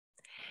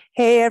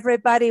Hey,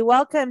 everybody.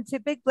 Welcome to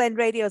Big Blend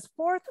Radio's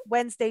fourth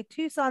Wednesday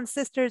Tucson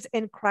Sisters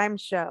in Crime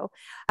show.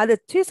 The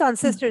Tucson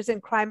Sisters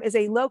in Crime is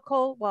a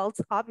local, well,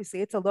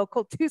 it's a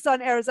local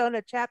Tucson,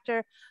 Arizona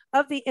chapter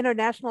of the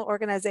international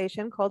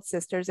organization called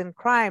Sisters in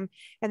Crime.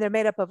 And they're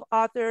made up of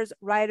authors,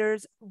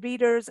 writers,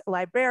 readers,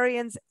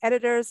 librarians,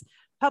 editors,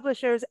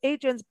 publishers,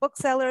 agents,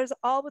 booksellers,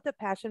 all with a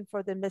passion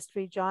for the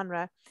mystery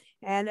genre.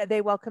 And they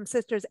welcome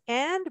sisters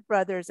and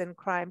brothers in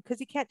crime because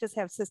you can't just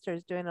have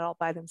sisters doing it all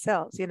by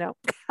themselves, you know.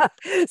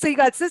 So you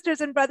got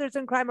sisters and brothers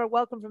in crime are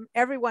welcome from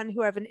everyone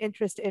who have an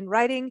interest in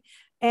writing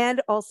and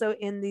also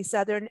in the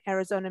Southern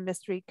Arizona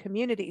mystery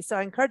community. So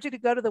I encourage you to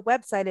go to the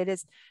website. It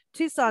is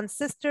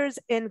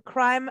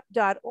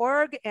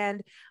TucsonSistersInCrime.org.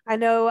 And I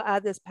know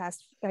this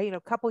past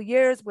couple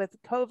years with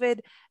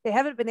COVID, they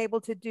haven't been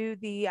able to do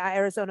the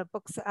Arizona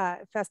Books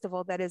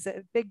Festival. That is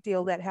a big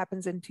deal that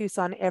happens in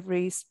Tucson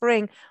every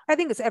spring. I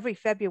think it's every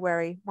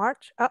February,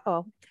 March.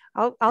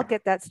 I'll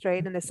get that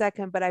straight in a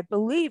second, but I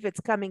believe it's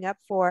coming up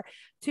for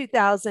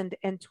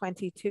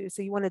 2022.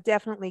 So you want to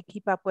definitely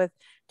keep up with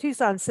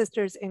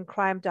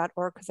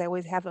TucsonSistersInCrime.org because I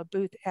always have a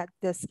booth at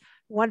this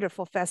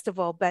wonderful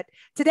festival. But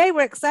today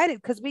we're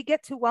excited because we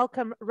get to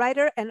welcome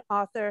writer and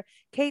author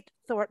Kate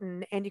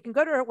Thornton. And you can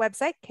go to her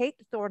website,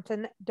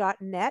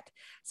 katethornton.net.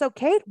 So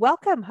Kate,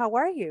 welcome. How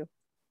are you?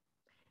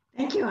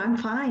 Thank you. I'm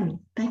fine.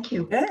 Thank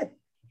you. Good.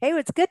 Hey,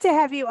 it's good to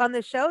have you on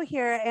the show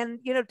here. And,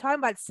 talking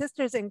about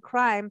sisters in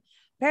crime,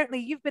 apparently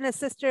you've been a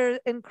sister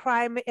in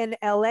crime in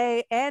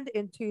LA and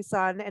in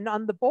Tucson and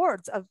on the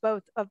boards of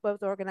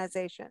both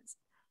organizations.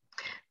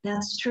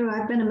 That's true.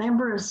 I've been a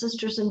member of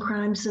Sisters in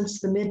Crime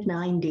since the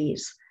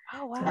mid-90s.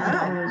 Oh, wow.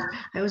 And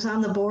I was on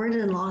the board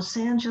in Los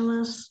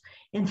Angeles.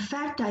 In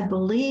fact, I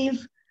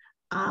believe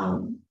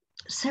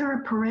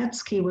Sarah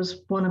Paretsky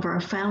was one of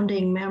our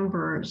founding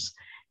members.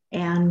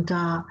 And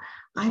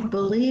I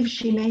believe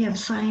she may have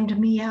signed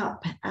me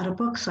up at a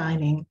book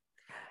signing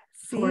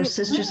for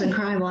Sisters in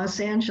Crime Los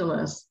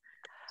Angeles.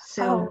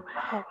 So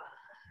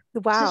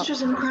wow.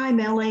 Sisters in Crime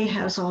LA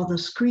has all the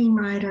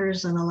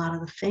screenwriters and a lot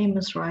of the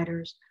famous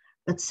writers,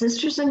 but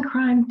Sisters in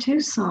Crime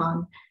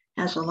Tucson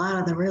has a lot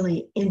of the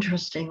really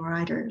interesting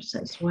writers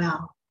as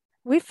well.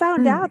 We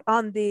found out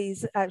on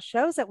these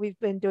shows that we've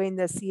been doing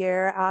this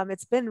year.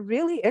 It's been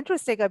really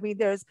interesting. I mean,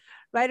 there's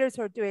writers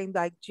who are doing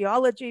like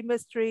geology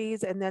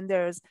mysteries, and then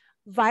there's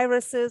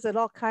viruses and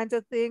all kinds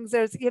of things.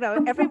 There's,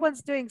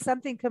 everyone's doing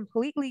something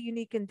completely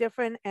unique and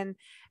different. And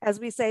as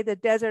we say, the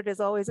desert is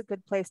always a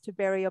good place to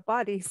bury a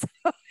body. So.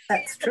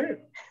 That's true.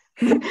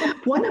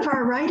 One of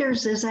our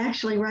writers is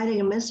actually writing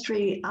a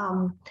mystery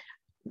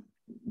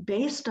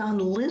based on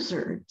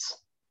lizards.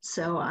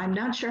 So I'm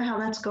not sure how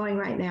that's going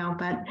right now,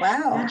 but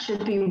that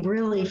should be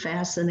really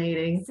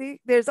fascinating. See,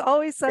 there's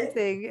always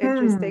something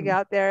interesting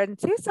out there. And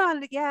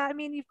Tucson, I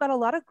mean, you've got a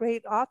lot of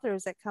great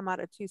authors that come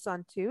out of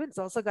Tucson too. It's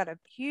also got a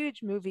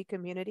huge movie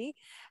community.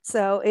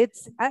 So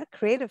it's a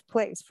creative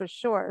place for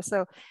sure.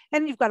 So,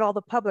 and you've got all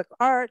the public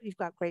art, you've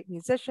got great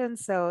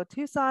musicians. So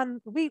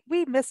Tucson, we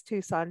miss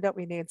Tucson, don't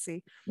we,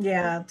 Nancy?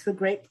 Yeah, it's a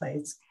great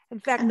place.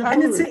 In fact,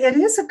 it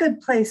is a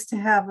good place to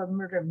have a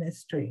murder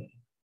mystery.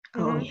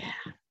 Oh, yeah.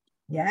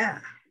 Yeah.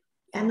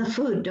 And the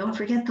food. Don't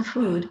forget the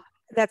food.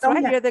 That's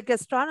right. Yeah. You're the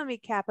gastronomy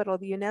capital,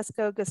 the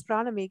UNESCO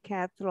gastronomy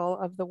capital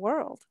of the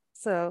world.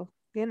 So,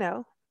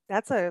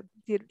 that's it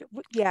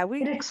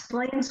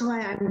explains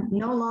why I'm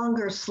no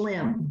longer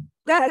slim.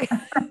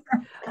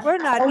 We're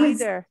not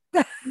either.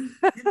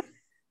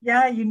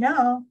 Yeah,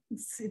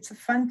 it's a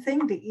fun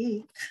thing to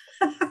eat.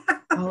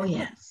 Oh,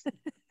 yes.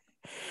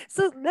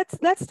 So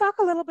let's talk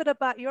a little bit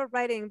about your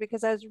writing,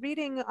 because I was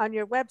reading on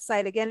your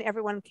website, again,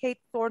 everyone,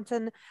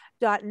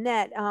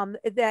 katethornton.net,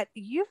 that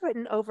you've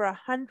written over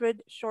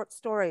 100 short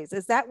stories.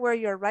 Is that where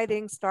your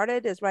writing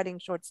started, is writing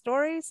short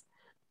stories?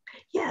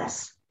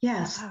 Yes.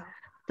 Wow.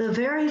 The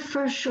very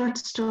first short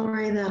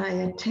story that I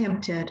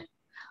attempted,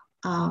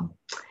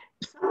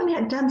 someone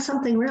had done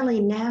something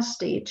really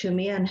nasty to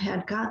me and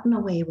had gotten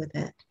away with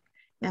it.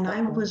 And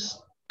I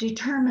was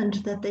determined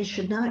that they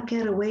should not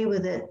get away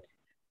with it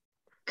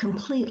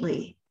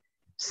completely.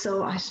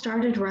 So I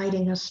started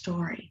writing a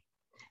story,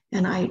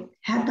 and I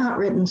had not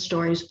written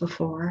stories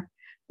before.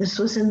 This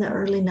was in the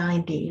early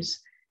 90s.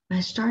 I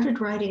started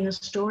writing a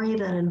story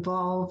that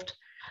involved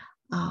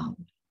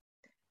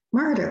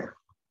murder.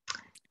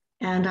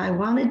 And I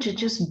wanted to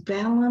just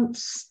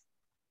balance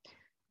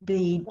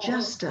the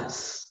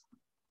justice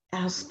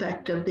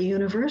aspect of the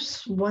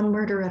universe, one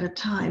murder at a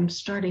time,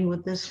 starting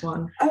with this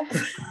one. Oh.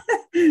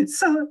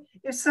 So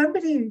if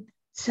somebody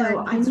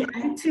I'm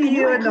to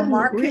you in the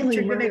market, really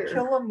you're going to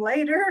kill them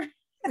later.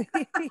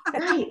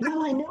 Right.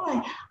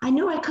 No, I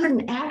knew I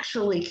couldn't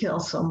actually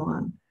kill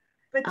someone,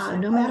 but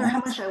no matter how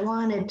much I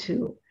wanted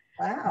to.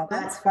 Wow,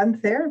 that's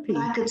fun therapy.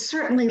 I could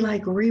certainly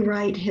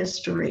rewrite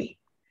history.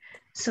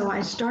 So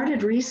I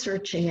started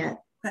researching it.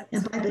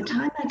 And by the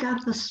time I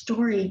got the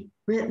story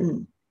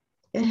written,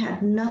 it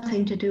had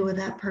nothing to do with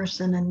that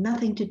person and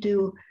nothing to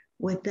do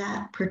with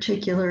that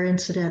particular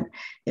incident.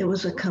 It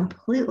was a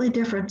completely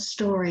different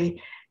story.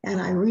 And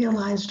I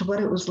realized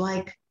what it was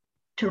like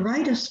to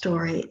write a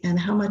story and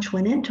how much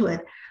went into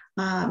it.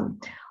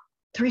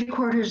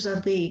 3/4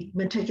 of the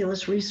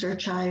meticulous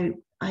research I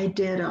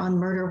did on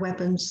murder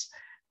weapons,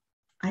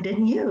 I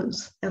didn't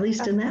use, at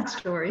least in that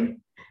story.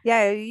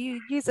 Yeah,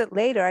 you use it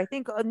later. I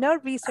think no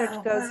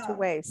research goes to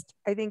waste.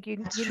 I think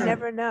you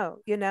never know,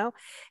 you know.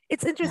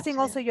 It's interesting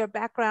also your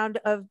background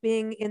of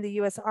being in the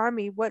US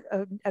Army. What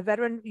a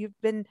veteran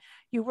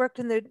you worked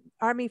in the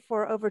Army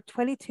for over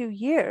 22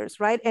 years,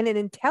 right? And in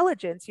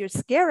intelligence, you're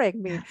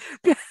scaring me.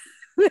 Yeah.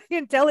 The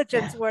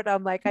intelligence word,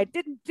 I'm like, I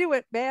didn't do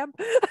it, ma'am.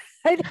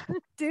 I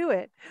didn't do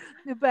it.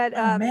 But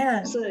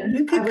man,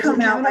 you could come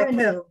out like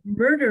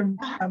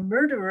a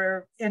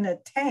murderer in a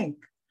tank.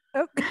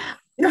 Okay.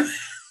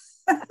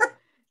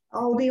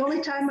 Oh, the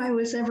only time I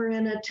was ever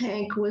in a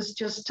tank was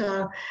just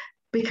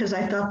because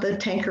I thought the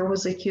tanker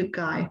was a cute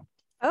guy.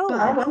 Oh,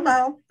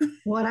 well.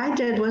 What I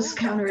did was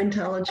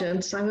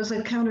counterintelligence. I was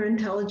a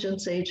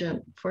counterintelligence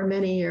agent for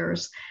many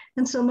years.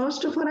 And so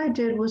most of what I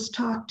did was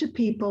talk to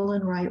people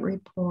and write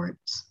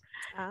reports.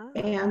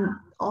 And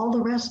all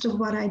the rest of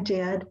what I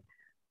did,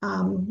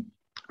 I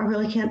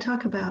really can't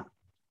talk about.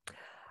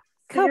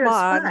 Come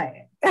on.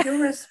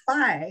 You're a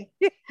spy.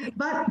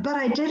 But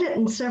I did it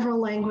in several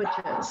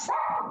languages.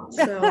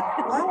 So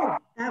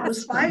that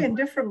was spy fun. in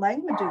different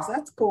languages.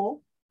 That's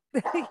cool.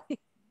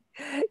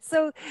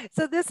 So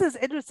this is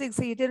interesting.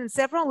 So you did in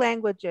several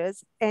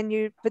languages,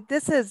 but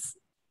this is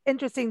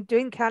interesting,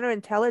 doing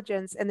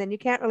counterintelligence, and then you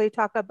can't really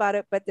talk about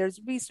it, but there's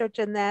research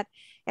in that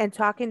and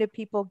talking to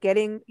people,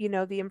 getting,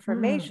 the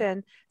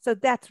information. So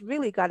that's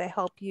really got to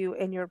help you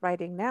in your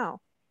writing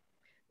now.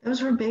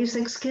 Those were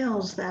basic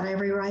skills that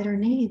every writer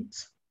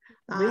needs.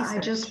 I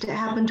just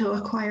happened to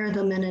acquire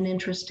them in an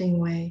interesting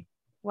way.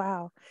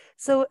 Wow.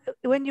 So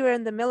when you were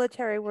in the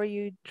military, were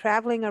you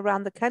traveling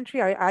around the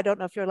country? I don't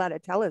know if you're allowed to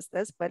tell us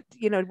this, but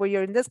were you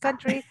in this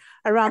country,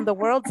 around the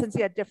world, since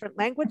you had different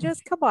languages?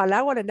 Come on,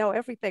 I want to know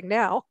everything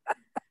now.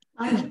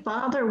 My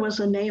father was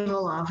a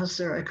naval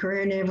officer, a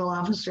career naval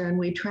officer, and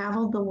we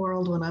traveled the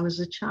world when I was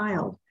a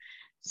child.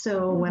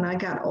 So when I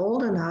got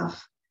old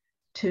enough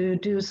to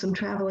do some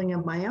traveling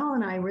of my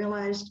own, I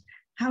realized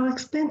how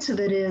expensive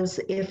it is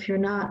if you're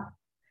not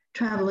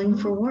traveling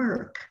for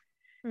work.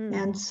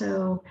 And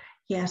so,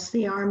 yes,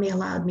 the Army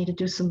allowed me to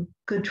do some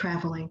good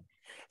traveling,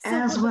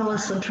 as well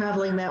as some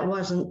traveling that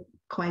wasn't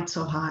quite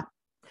so hot.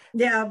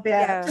 Yeah, I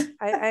bet. Yeah,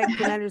 I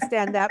can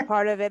understand that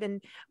part of it.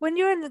 And when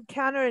you're in the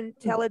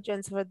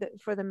counterintelligence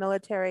for the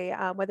military,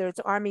 whether it's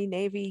Army,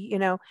 Navy,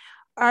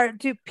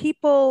 do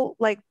people,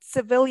 like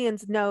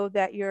civilians, know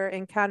that you're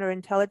in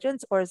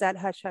counterintelligence, or is that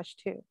hush hush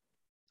too?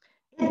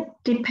 It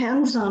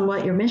depends on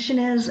what your mission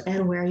is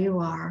and where you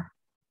are.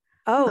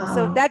 Oh,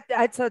 so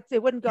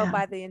it wouldn't go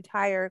by the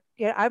entire.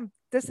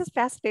 This is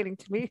fascinating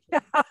to me.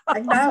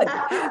 I know.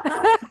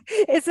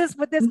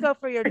 Would this go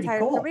for your entire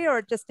career, or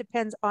it just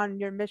depends on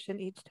your mission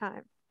each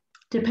time?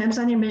 Depends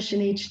on your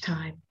mission each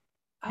time.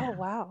 Oh,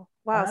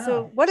 wow.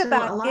 So what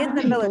about in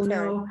the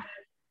military?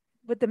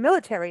 Would the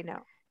military know?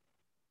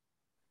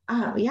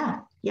 Yeah.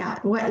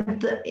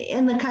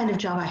 In the kind of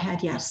job I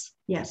had, yes,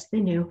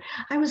 they knew.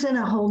 I was in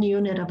a whole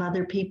unit of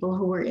other people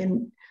who were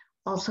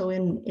also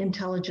in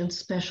intelligence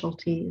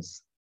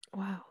specialties.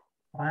 Wow.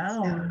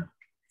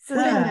 So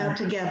we hung out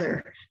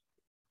together.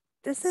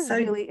 This is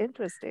really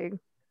interesting.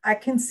 I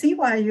can see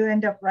why you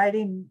end up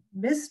writing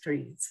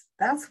mysteries.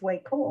 That's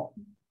way cool.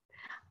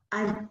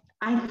 I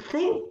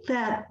think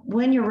that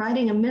when you're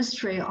writing a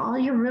mystery, all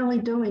you're really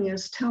doing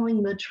is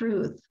telling the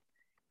truth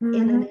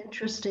in an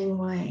interesting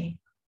way.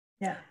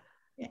 Yeah.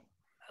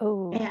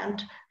 Oh.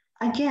 And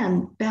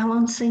again,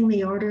 balancing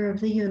the order of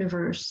the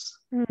universe,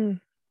 one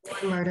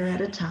murder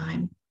at a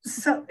time.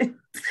 So,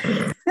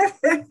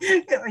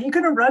 are you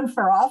going to run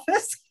for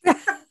office?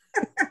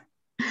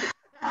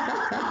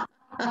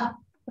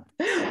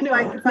 No,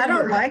 if I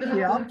don't like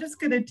you, I'm just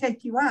going to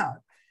take you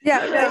out.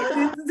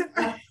 Yeah.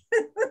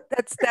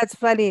 That's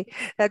funny.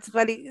 That's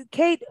funny.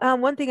 Kate,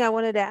 one thing I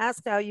wanted to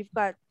ask now, you've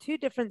got two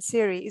different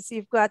series.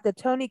 You've got the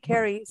Tony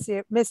Carey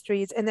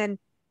mysteries, and then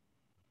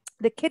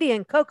the Kitty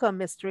and Coco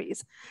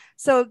mysteries.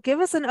 So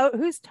give us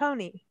who's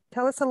Tony?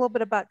 Tell us a little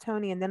bit about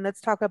Tony, and then let's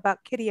talk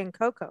about Kitty and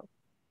Coco.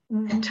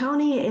 And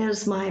Tony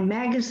is my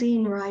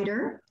magazine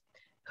writer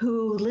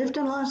who lived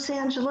in Los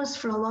Angeles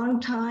for a long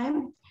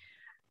time,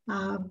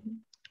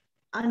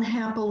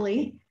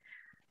 unhappily.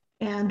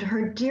 And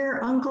her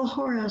dear Uncle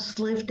Horace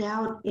lived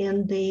out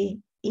in the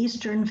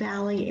Eastern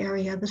Valley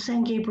area, the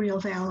San Gabriel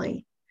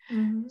Valley.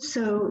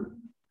 So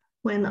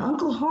when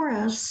Uncle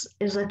Horace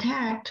is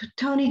attacked,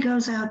 Tony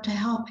goes out to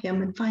help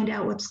him and find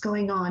out what's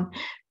going on,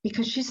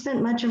 because she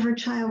spent much of her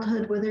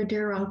childhood with her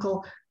dear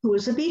uncle, who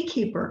was a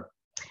beekeeper.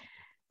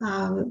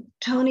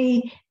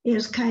 Tony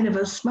is kind of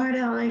a smart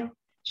aleck.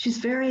 She's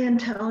very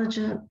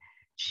intelligent.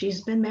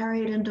 She's been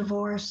married and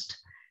divorced.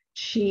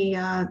 She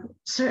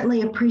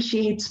certainly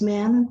appreciates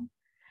men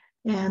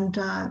and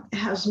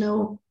has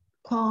no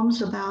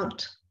qualms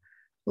about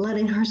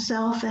letting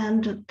herself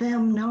and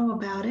them know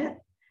about it.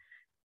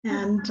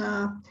 And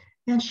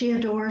and she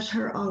adores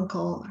her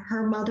uncle.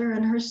 Her mother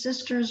and her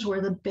sisters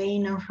were the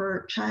bane of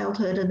her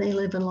childhood, and they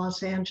live in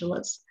Los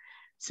Angeles.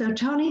 So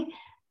Tony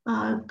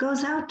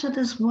goes out to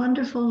this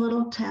wonderful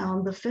little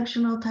town, the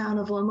fictional town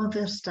of Loma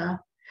Vista,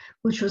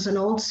 which was an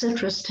old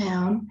citrus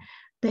town.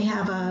 They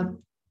have a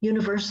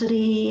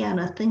university and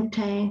a think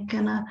tank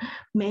and a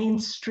main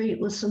street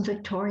with some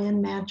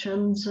Victorian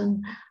mansions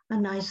and a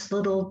nice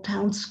little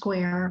town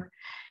square.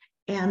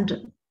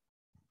 And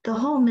the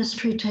whole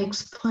mystery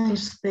takes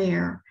place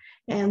there.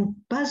 And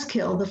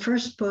Buzzkill, the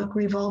first book,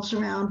 revolves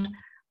around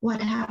what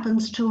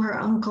happens to her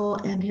uncle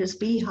and his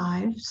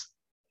beehives.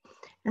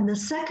 And the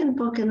second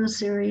book in the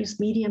series,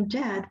 Medium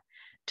Dead,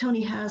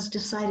 Toni has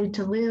decided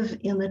to live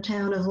in the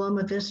town of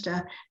Loma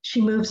Vista.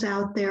 She moves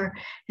out there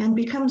and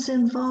becomes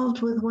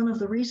involved with one of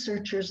the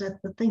researchers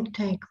at the think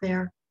tank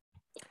there.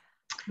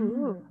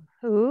 Ooh,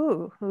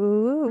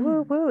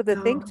 the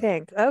think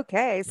tank.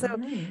 Okay, so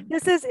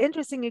this is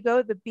interesting. You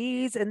go the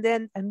bees and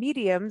then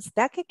mediums.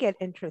 That could get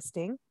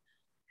interesting.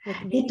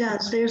 It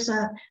does.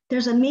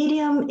 There's a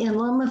medium in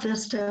Loma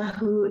Vista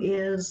who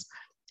is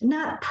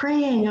not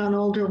preying on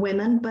older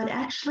women, but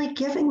actually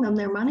giving them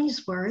their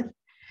money's worth.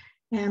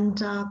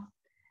 And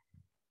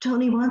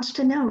Toni wants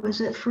to know,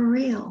 is it for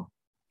real?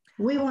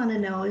 We want to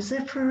know, is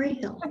it for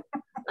real?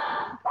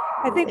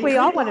 I think we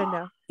all want to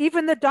know.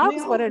 Even the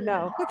dogs want to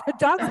know. The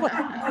dogs want to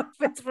know if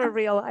it's for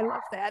real. I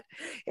love that.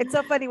 It's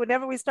so funny.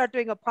 Whenever we start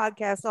doing a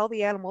podcast, all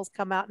the animals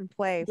come out and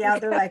play. Yeah,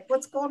 they're like,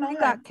 what's going on? We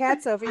got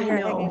cats over here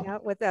hanging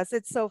out with us.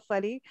 It's so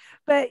funny.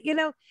 But, you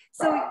know,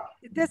 so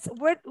this,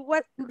 what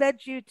led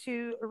you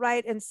to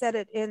write and set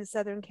it in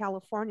Southern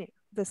California,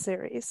 the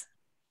series?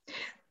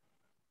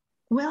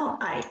 Well,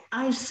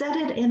 I set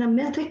it in a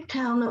mythic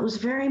town that was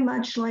very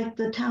much like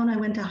the town I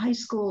went to high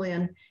school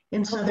in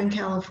Southern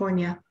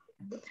California.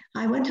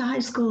 I went to high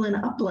school in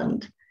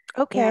Upland.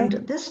 Okay. And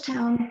this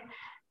town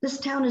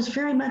is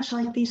very much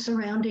like the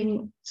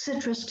surrounding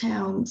citrus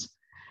towns.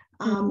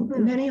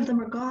 Many of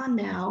them are gone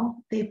now.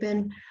 They've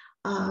been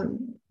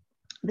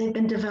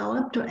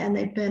developed and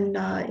they've been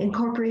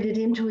incorporated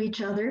into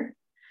each other.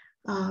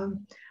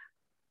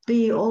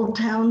 The old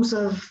towns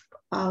of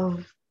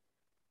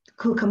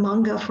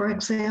Cucamonga, for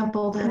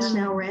example, that's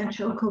now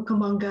Rancho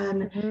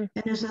Cucamonga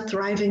and is a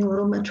thriving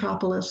little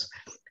metropolis.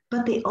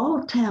 But the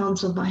old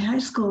towns of my high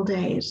school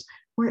days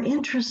were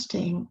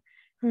interesting.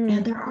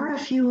 And there are a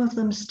few of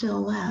them still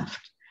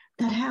left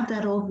that have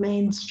that old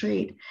main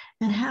street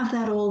and have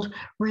that old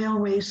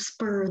railway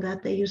spur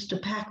that they used to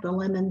pack the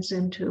lemons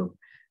into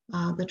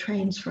the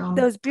trains from.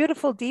 Those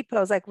beautiful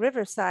depots like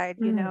Riverside,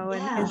 you know,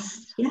 and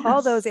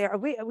all those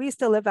areas. We used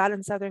to live out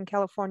in Southern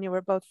California.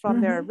 We're both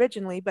from there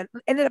originally, but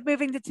ended up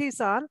moving to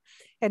Tucson,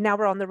 and now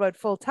we're on the road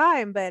full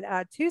time. But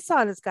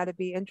Tucson has got to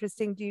be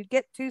interesting. Do you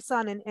get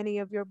Tucson in any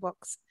of your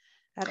books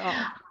at all?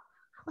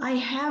 I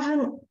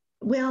haven't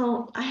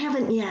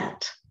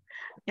yet.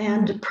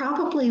 And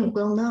probably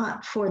will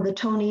not for the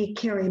Toni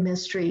Carey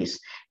mysteries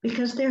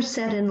because they're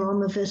set in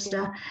Loma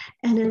Vista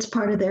and it's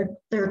part of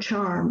their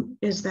charm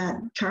is that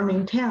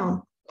charming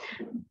town.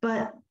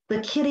 But the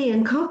Kitty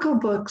and Coco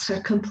books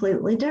are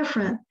completely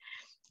different.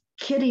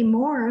 Kitty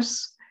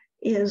Morse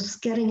is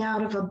getting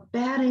out of a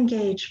bad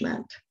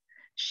engagement.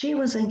 She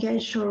was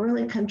engaged to a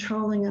really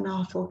controlling and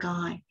awful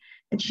guy.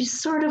 And she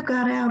sort of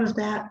got out of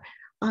that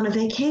on a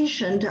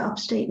vacation to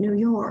upstate New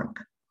York.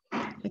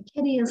 And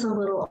Kitty is a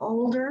little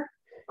older.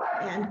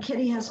 And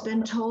Kitty has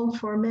been told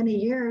for many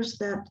years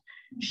that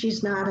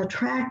she's not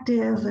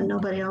attractive and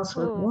nobody else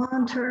would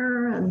want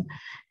her.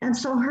 And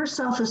so her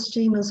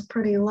self-esteem is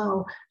pretty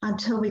low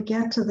until we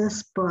get to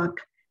this book,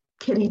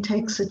 Kitty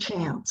Takes a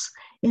Chance,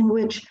 in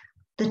which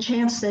the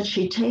chance that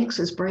she takes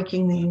is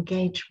breaking the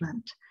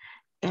engagement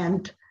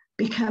and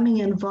becoming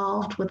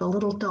involved with a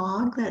little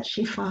dog that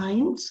she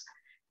finds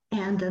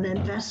and an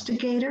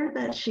investigator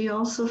that she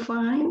also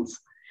finds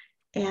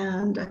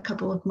and a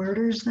couple of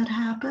murders that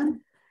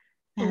happen.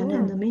 And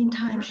in the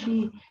meantime,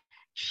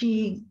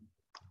 she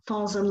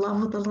falls in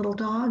love with the little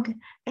dog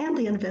and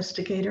the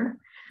investigator.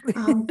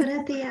 But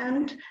at the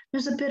end,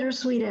 there's a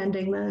bittersweet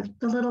ending.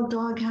 The little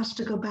dog has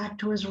to go back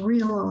to his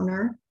real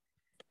owner,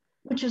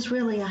 which is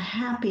really a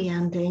happy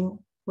ending.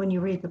 When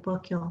you read the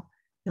book,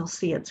 you'll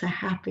see it's a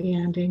happy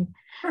ending.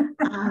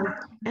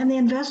 And the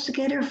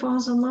investigator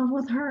falls in love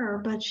with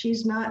her, but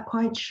she's not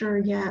quite sure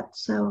yet.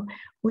 So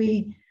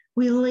we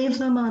leave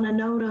them on a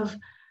note of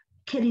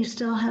Kitty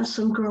still has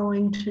some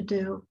growing to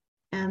do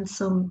and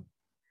some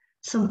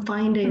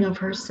finding of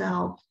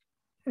herself.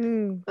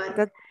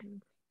 But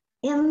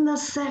in the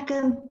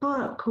second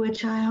book,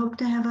 which I hope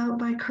to have out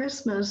by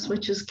Christmas,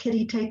 which is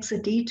Kitty Takes a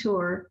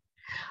Detour,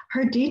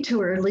 her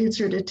detour leads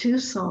her to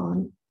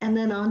Tucson and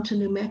then on to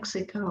New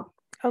Mexico.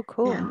 Oh,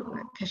 cool.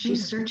 Because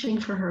she's searching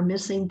for her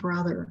missing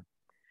brother.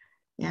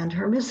 And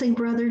her missing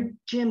brother,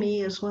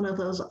 Jimmy, is one of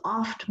those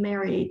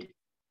oft-married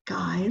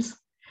guys.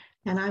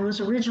 And I was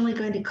originally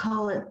going to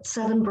call it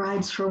 7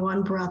 Brides for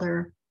One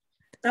Brother.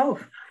 Oh.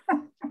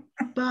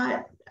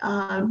 But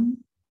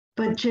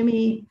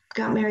Jimmy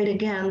got married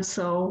again,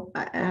 so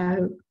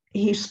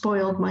he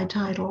spoiled my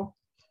title.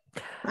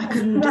 I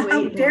couldn't do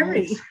 8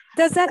 wives.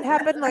 Does that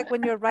happen like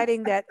when you're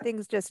writing that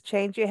things just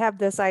change? You have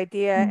this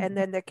idea and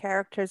then the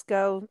characters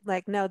go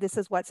like, no, this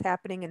is what's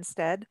happening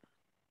instead?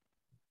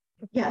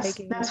 Yes,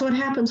 that's what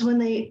happens when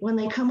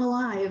they come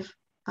alive.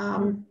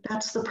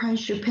 That's the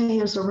price you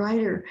pay as a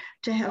writer,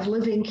 to have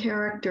living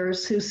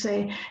characters who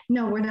say,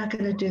 no, we're not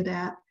going to do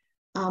that.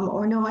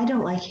 Or no, I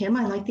don't like him.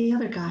 I like the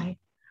other guy.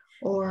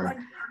 Or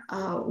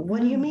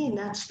what do you mean?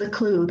 That's the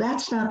clue.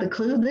 That's not the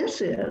clue.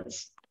 This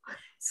is.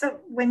 So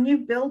when you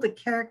build a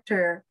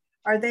character,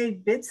 are they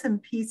bits and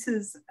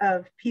pieces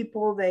of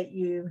people that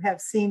you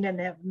have seen and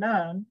have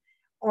known?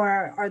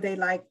 Or are they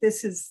like,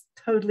 this is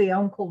totally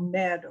Uncle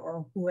Ned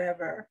or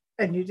whoever,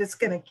 and you're just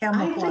going to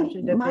camouflage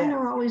it a mine bit?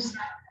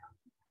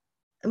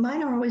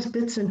 Mine are always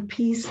bits and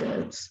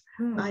pieces.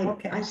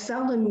 I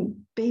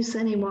seldom base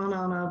anyone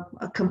on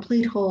a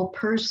complete whole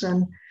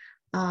person,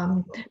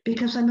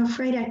 because I'm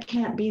afraid I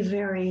can't be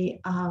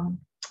very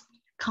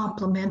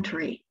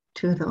complimentary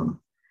to them.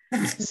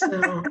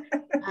 So,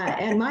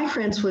 and my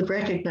friends would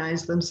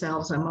recognize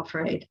themselves, I'm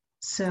afraid.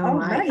 So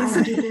nice.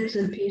 I do bits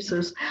and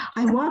pieces.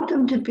 I want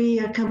them to be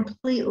a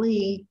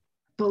completely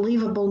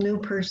believable new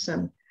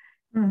person,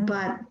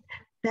 but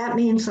that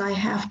means I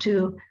have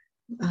to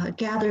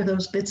gather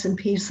those bits and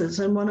pieces.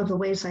 And one of the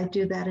ways I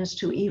do that is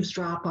to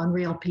eavesdrop on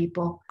real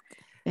people.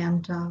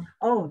 And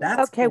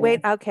that's okay. Cool.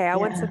 Wait. Okay, I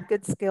want some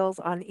good skills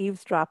on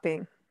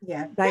eavesdropping.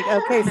 Yeah. Like,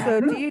 okay, so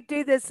do you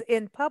do this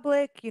in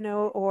public,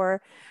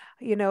 or,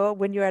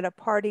 when you're at a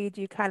party,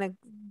 do you kind of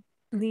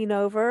lean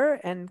over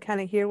and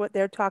kind of hear what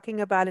they're talking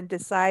about and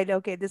decide,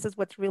 okay, this is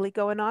what's really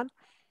going on?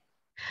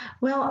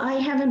 Well, I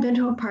haven't been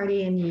to a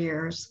party in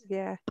years.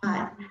 Yeah.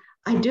 But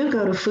I do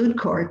go to food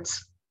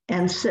courts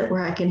and sit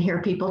where I can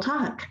hear people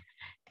talk.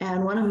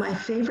 And one of my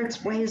favorite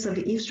ways of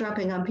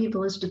eavesdropping on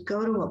people is to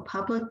go to a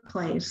public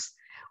place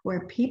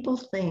where people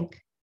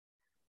think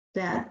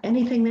that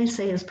anything they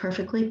say is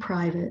perfectly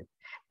private.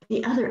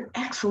 The other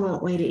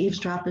excellent way to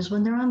eavesdrop is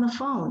when they're on the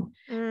phone.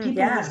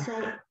 People will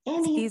say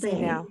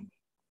anything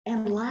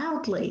and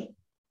loudly.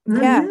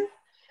 Yeah.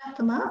 Shut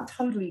them up.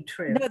 Totally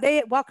true. No,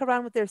 they walk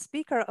around with their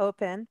speaker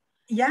open.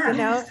 Yeah,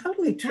 that's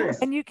totally true. Yes.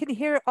 And you can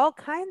hear all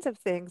kinds of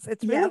things.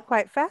 It's really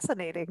quite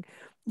fascinating.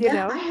 You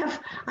know?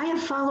 I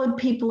have followed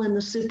people in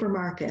the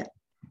supermarket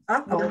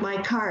with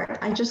my cart.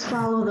 I just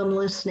follow them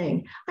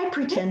listening. I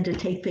pretend to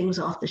take things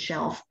off the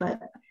shelf, but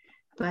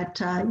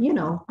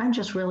I'm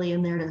just really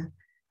in there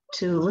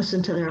to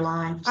listen to their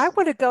lives. I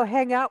want to go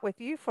hang out with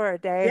you for a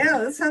day. Yeah,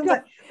 that sounds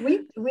like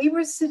we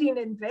were sitting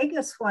in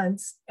Vegas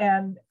once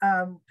and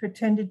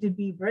pretended to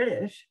be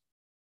British,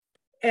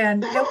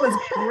 and it was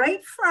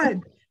great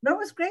fun. No, it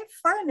was great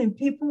fun, and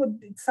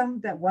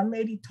that one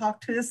lady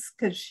talked to us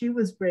because she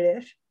was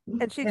British,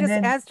 and she just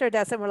answered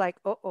us, and we're like,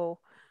 uh-oh.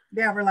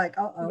 Yeah, we're like,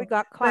 uh-oh. We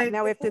got caught.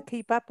 Now we have to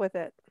keep up with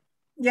it.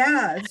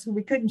 Yeah, so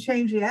we couldn't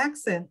change the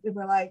accent. We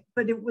were like,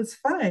 but it was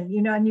fun,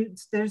 and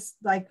there's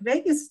like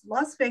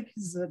Las Vegas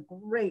is a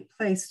great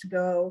place to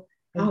go.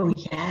 Oh,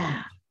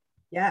 yeah.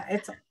 Yeah,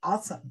 it's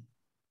awesome.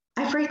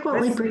 I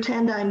frequently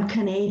pretend I'm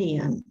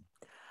Canadian.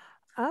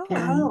 Oh.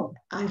 And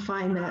I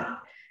find that,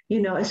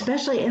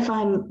 especially if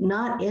I'm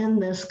not in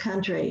this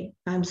country,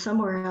 I'm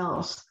somewhere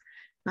else.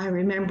 I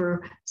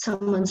remember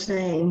someone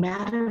saying,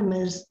 Madam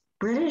is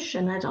British,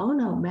 and oh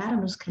no,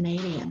 Madam is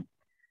Canadian.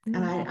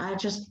 And I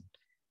just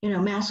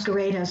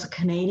masquerade as a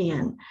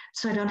Canadian,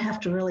 so I don't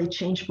have to really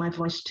change my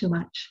voice too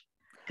much,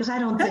 because I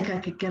don't think I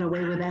could get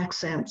away with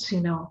accents,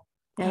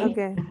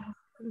 Okay.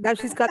 Now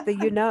she's got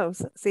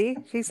the See,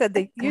 she said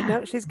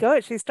she's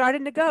going. She's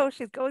starting to go.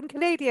 She's going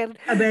Canadian.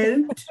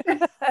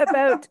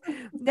 About.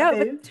 No,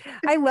 but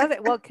I love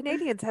it. Well,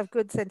 Canadians have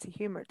good sense of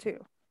humor too.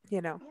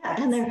 Yeah,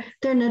 and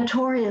they're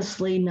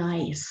notoriously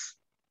nice.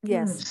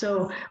 Yes.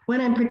 So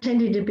when I'm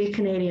pretending to be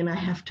Canadian, I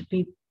have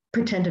to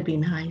pretend to be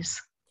nice.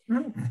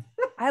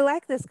 I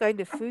like this going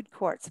to food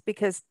courts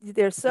because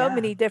there's so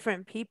many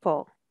different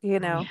people,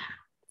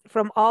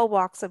 from all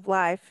walks of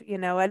life,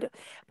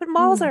 but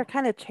malls are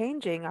kind of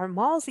changing. Are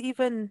malls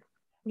even,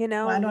 I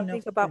don't know.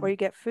 Think about where you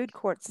get food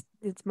courts,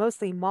 it's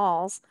mostly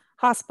malls,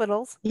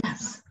 hospitals.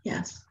 Yes.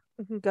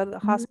 You can go to the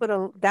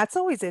hospital. That's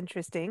always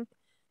interesting.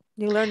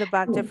 You learn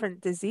about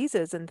different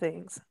diseases and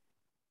things.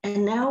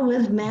 And now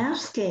with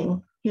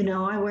masking,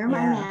 I wear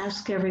my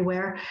mask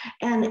everywhere,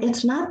 and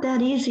it's not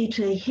that easy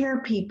to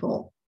hear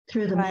people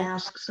through the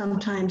mask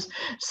sometimes.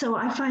 So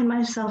I find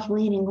myself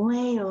leaning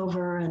way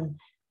over and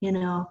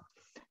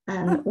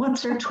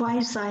once or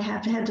twice I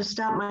have had to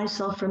stop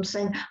myself from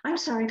saying, I'm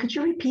sorry, could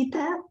you repeat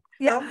that?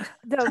 Yeah,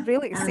 no,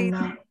 really. See,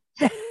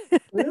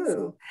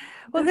 well,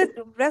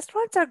 the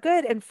restaurants are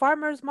good, and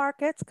farmers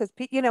markets, because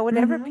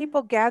whenever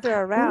people gather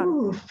around.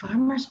 Ooh,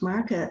 farmers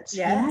markets.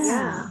 Yes.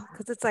 Yeah.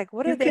 Because it's like,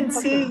 what are they?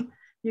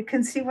 You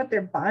can see what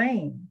they're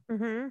buying.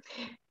 Mm-hmm.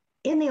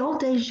 In the old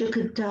days, you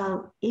could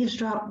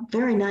eavesdrop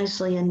very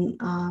nicely in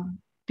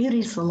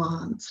beauty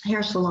salons,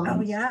 hair salons.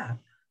 Oh, yeah.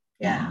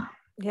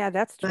 Yeah,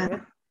 that's true.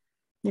 But,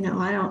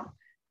 I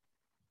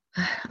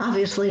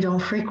obviously don't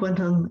frequent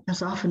them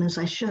as often as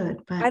I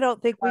should. But I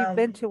don't think we've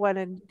been to one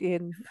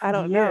in I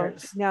don't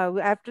years. know. No,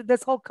 after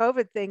this whole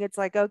COVID thing, it's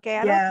like, okay,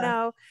 I don't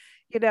know.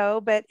 you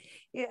know, but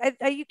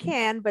you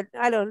can, but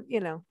I don't, you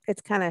know,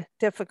 it's kind of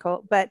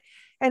difficult, but,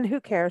 and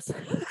who cares?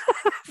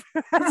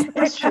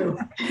 That's true.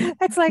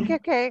 It's like,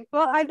 okay,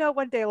 well, I know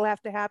one day it'll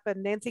have to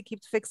happen. Nancy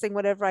keeps fixing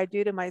whatever I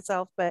do to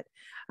myself, but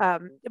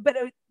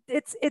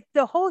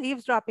the whole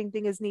eavesdropping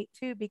thing is neat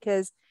too,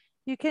 because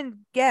you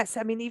can guess.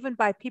 I mean, even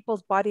by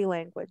people's body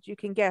language, you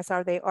can guess,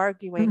 are they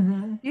arguing?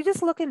 Mm-hmm. You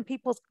just look in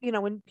people's, you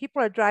know, when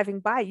people are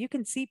driving by, you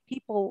can see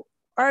people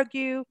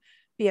argue,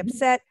 be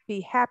upset, be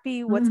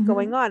happy. What's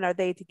going on? Are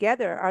they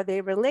together? Are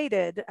they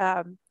related?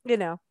 You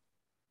know,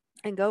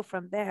 and go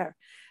from there.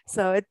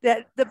 So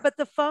but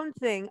the phone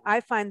thing,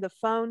 I find the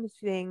phone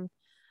thing.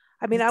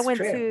 I mean, I It's went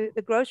true. to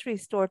the grocery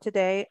store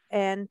today,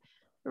 and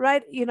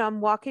right, you know, I'm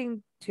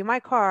walking to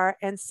my car,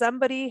 and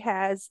somebody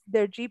has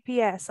their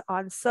GPS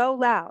on so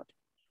loud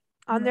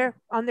on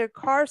their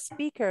car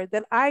speaker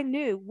that I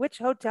knew which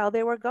hotel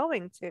they were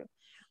going to.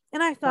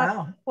 And I thought,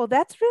 Wow. well,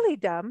 that's really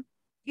dumb.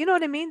 You know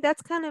what I mean?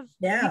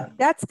 Yeah.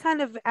 That's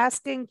kind of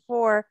asking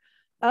for,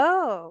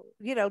 oh,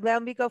 you know,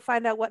 let me go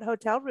find out what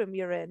hotel room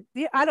you're in.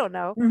 Yeah, I don't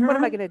know. What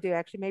am I going to do?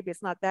 Actually, maybe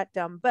it's not that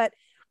dumb, but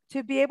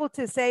to be able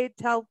to say,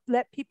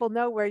 let people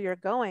know where you're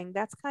going,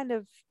 that's kind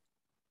of,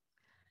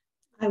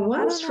 I don't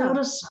once wrote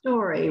know. a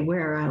story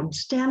where I'm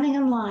standing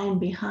in line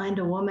behind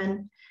a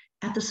woman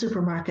at the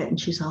supermarket and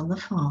she's on the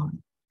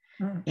phone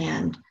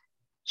and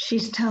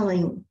she's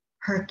telling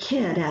her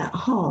kid at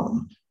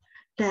home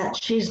that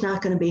she's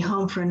not going to be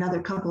home for another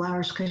couple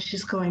hours because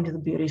she's going to the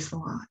beauty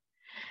salon.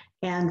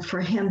 And for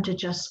him to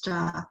just,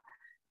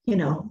 you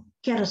know,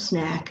 get a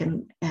snack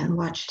and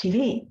watch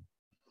TV.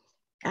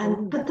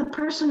 But the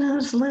person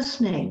who's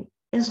listening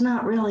is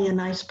not really a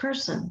nice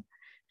person.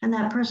 And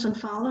that person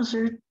follows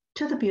her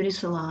to the beauty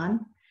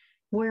salon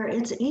where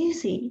it's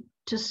easy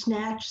to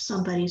snatch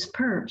somebody's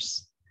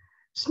purse.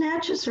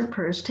 Snatches her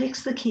purse,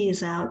 takes the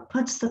keys out,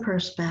 puts the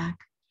purse back,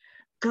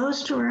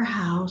 goes to her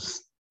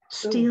house,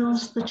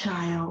 steals the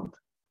child.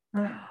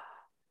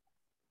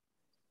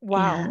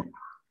 Wow. And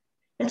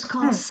it's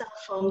called Cell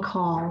Phone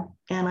Call.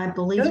 And I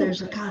believe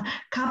there's a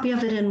copy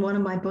of it in one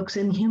of my books,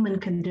 In Human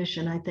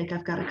Condition. I think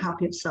I've got a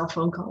copy of Cell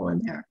Phone Call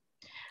in there.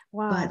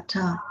 Wow. But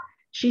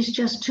she's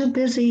just too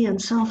busy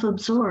and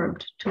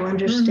self-absorbed to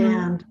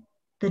understand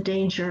the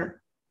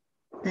danger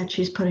that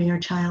she's putting her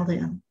child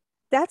in.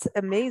 That's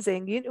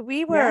amazing.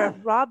 We were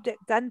robbed at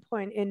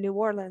gunpoint in New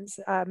Orleans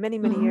many,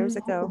 many years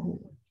ago.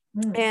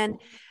 And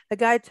the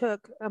guy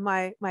took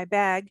my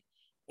bag,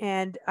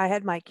 and I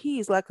had my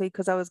keys, luckily,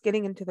 because I was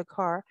getting into the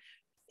car.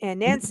 And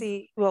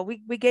Nancy, well,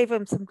 we gave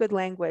him some good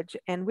language,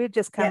 and we'd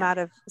just come out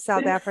of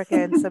South Africa,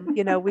 and some,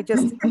 you know, we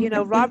just, you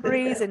know,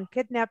 robberies and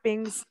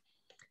kidnappings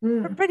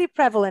were pretty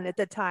prevalent at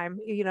the time,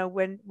 you know,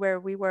 where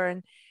we were.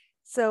 And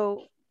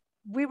so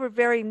we were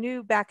very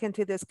new back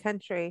into this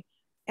country.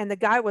 And the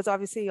guy was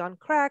obviously on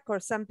crack or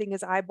something.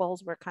 His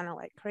eyeballs were kind of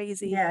like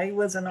crazy. Yeah, he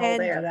wasn't all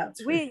there,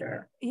 that's for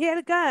sure. He had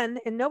a gun,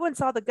 and no one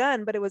saw the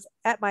gun, but it was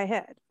at my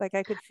head. Like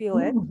I could feel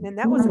it. And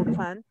that wasn't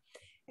fun.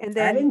 And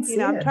then, you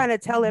know, I'm trying to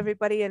tell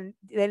everybody, and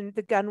then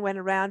the gun went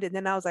around, and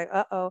then I was like,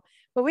 uh-oh.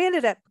 But we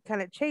ended up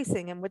kind of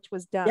chasing him, which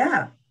was dumb.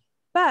 Yeah.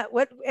 But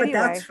anyway,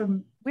 that's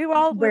from we were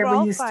all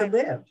used to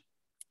live.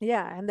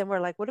 Yeah. And then we're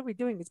like, what are we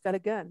doing? He's got a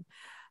gun.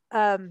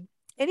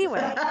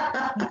 Anyway,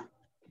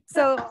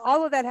 so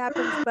all of that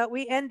happens, but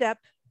we end up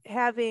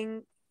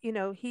having, you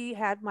know, he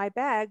had my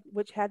bag,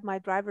 which had my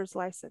driver's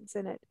license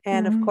in it.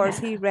 And of course,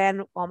 he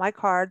ran all my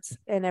cards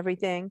and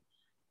everything.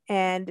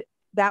 And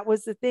that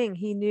was the thing.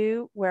 He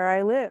knew where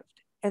I lived.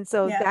 And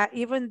so that,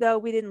 even though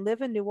we didn't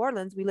live in New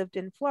Orleans, we lived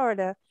in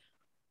Florida,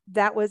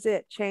 that was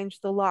it,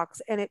 changed the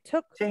locks. And it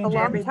took a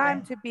long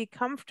time to be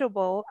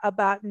comfortable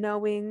about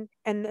knowing.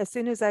 And as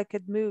soon as I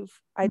could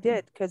move, I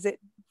did, because it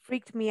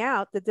freaked me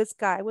out that this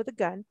guy with a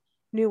gun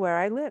knew where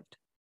I lived.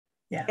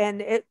 Yeah.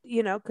 And it,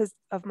 you know, because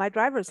of my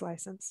driver's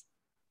license.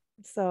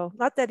 So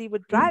not that he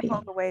would drive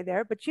all the way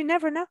there, but you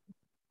never know.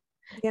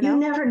 You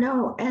never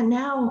know. And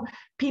now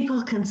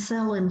people can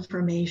sell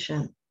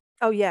information.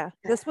 Oh, yeah.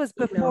 This was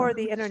before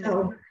the internet.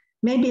 So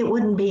maybe it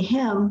wouldn't be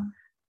him,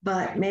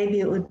 but maybe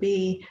it would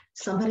be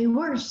somebody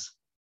worse.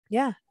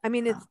 Yeah. I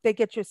mean, they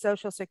get your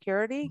social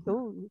security.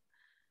 Ooh,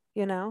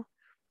 you know,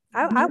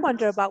 I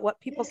wonder about what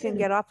people can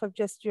get off of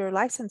just your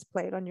license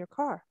plate on your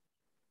car.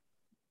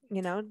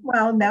 You know,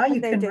 well, now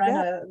you can run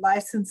a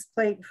license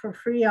plate for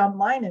free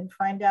online and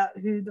find out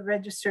who the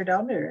registered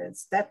owner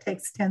is. That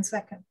takes 10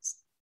 seconds.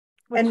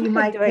 What and you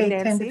might pay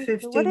Nancy? 10 to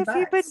 15 What have bucks.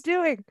 you been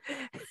doing?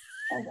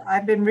 Oh,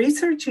 I've been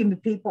researching the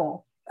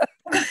people.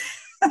 There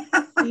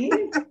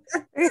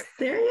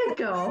you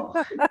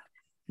go.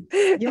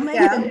 You make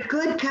a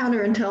good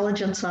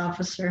counterintelligence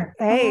officer.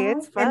 Hey,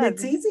 it's fun. And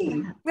it's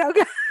easy.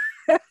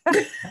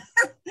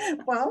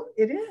 Well,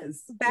 it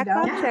is.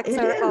 Background checks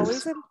are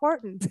always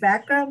important.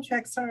 Background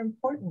checks are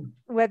important.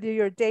 Whether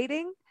you're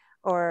dating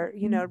or,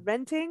 you know,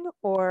 renting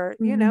or,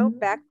 you know,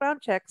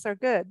 background checks are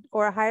good.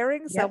 Or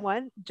hiring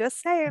someone, just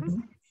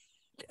saying.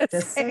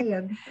 Just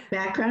saying.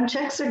 Background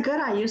checks are good.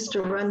 I used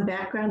to run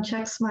background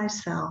checks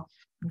myself.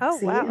 Oh,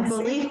 wow. And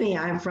believe me,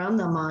 I've run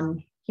them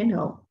on, you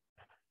know,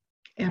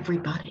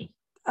 everybody.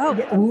 Oh,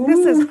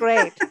 this is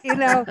great. You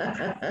know,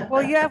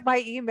 well, you have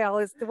my email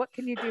as to what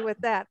can you do with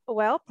that?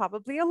 Well,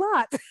 probably a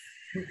lot.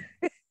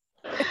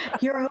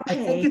 You're okay. I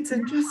think it's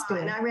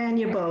interesting. I ran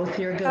you both.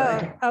 You're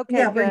good. Oh, okay,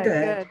 yeah, good, we're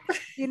good.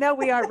 You know,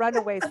 we are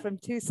runaways from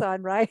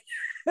Tucson, right?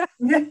 But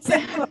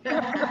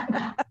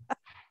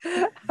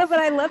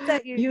I love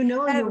that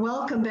you're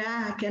welcome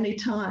back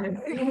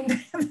anytime.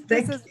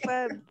 This is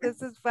fun.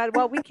 This is fun.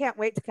 Well, we can't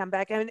wait to come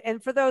back.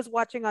 And for those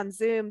watching on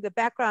Zoom, the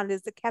background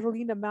is the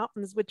Catalina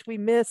Mountains, which we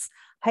miss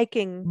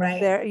hiking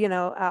there, you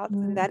know, out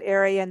in that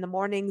area in the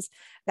mornings.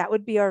 That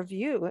would be our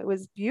view. It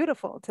was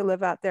beautiful to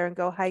live out there and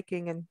go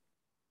hiking, and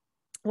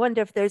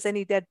wonder if there's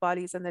any dead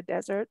bodies in the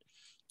desert.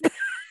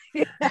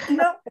 You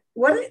know,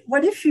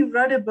 what if you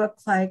wrote a book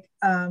like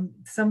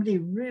somebody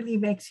really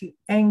makes you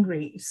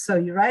angry? So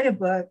you write a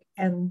book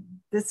and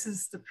this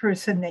is the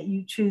person that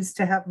you choose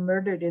to have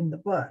murdered in the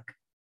book.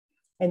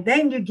 And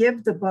then you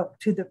give the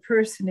book to the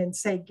person and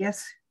say,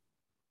 guess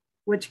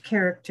which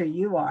character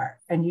you are.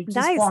 And you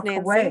just walk Nancy.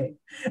 Away.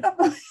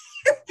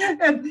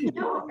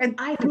 And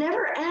I've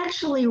never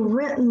actually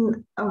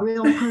written a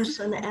real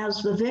person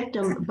as the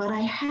victim, but I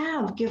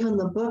have given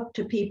the book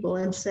to people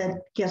and said,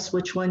 guess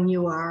which one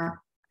you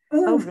are.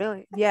 Oh,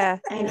 really? Yeah.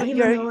 And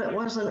even though it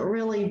wasn't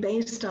really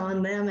based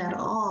on them at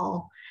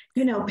all,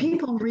 you know,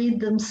 people read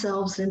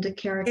themselves into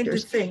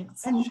characters.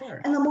 Things, and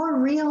the more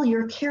real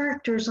your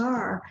characters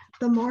are,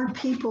 the more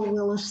people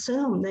will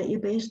assume that you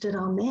based it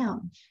on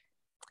them.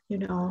 You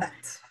know,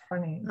 that's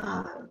funny.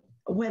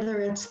 Whether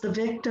it's the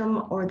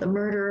victim or the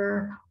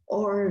murderer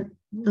or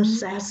the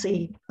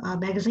sassy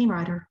magazine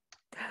writer.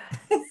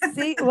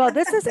 See, well,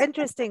 this is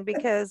interesting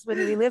because when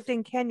we lived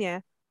in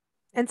Kenya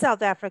and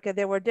South Africa,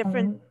 there were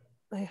different,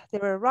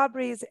 there were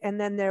robberies,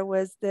 and then there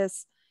was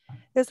this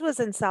was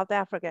in South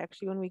Africa,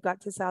 actually, when we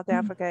got to South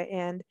Africa,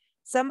 and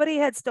somebody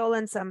had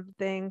stolen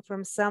something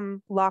from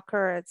some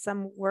locker at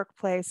some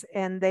workplace,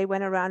 and they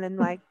went around and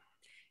like,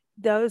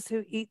 those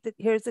who eat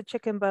here's the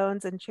chicken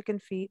bones and chicken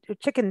feet or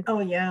chicken. Oh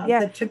yeah.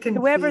 The chicken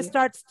whoever feet.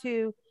 Starts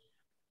to,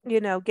 you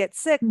know, get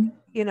sick,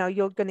 you know,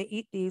 you're going to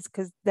eat these,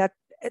 because that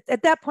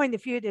at that point,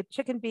 if you eat a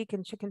chicken beak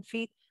and chicken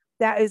feet,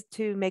 that is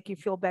to make you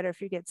feel better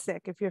if you get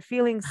sick. If you're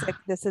feeling sick,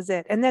 this is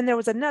it. And then there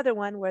was another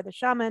one where the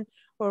shaman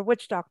or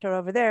witch doctor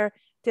over there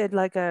did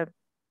like a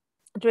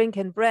drink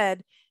in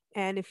bread.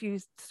 And if you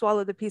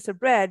swallow the piece of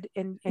bread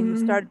and you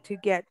start to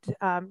get,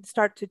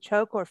 start to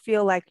choke or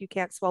feel like you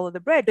can't swallow the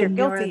bread, you're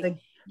guilty.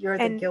 You're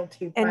the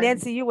guilty one. And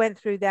Nancy, you went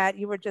through that.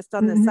 You were just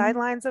on the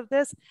sidelines of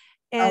this.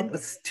 And, it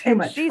was too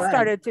much she fun.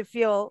 started to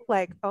feel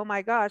like, oh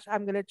my gosh,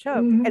 I'm going to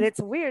choke. And it's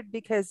weird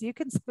because you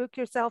can spook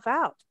yourself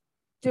out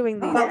doing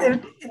these. Well,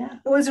 it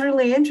was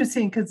really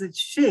interesting because it's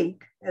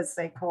Sheik, as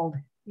they called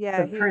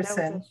the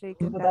person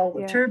with all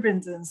the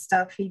turbans and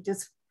stuff. He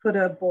just put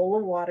a bowl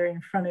of water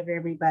in front of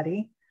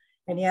everybody,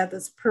 and he had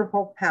this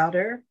purple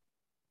powder,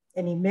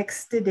 and he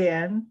mixed it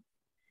in,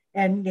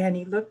 and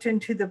he looked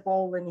into the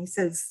bowl and he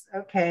says,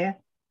 okay,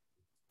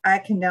 I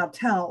can now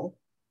tell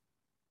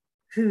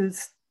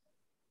who's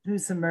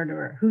the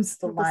murderer, who's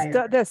the liar,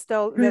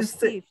 the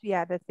thief.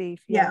 Yeah, the thief.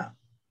 Yeah.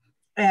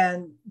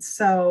 And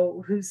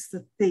so who's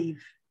the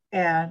thief?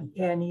 And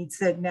he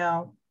said,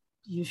 now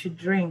you should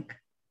drink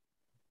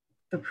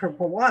the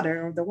purple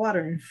water or the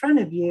water in front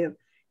of you.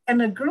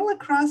 And a girl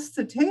across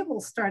the table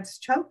starts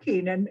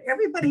choking, and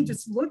everybody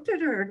just looked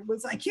at her and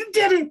was like, you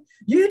did it.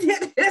 You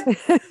did it.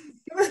 It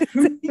was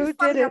really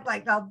funny. I'm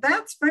like, oh,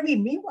 that's funny.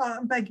 Meanwhile,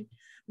 I'm like,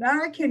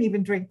 now I can't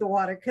even drink the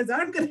water because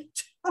I'm going to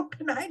choke,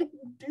 and I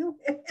didn't do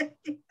it.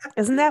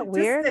 Isn't that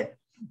weird?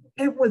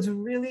 It was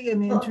really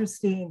an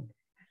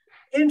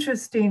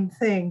interesting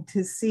thing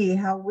to see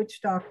how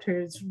witch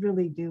doctors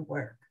really do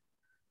work.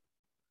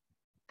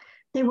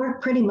 They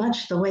work pretty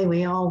much the way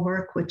we all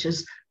work, which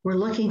is we're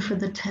looking for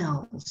the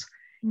tells.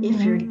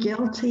 If you're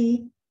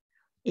guilty,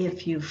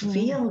 if you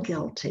feel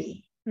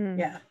guilty,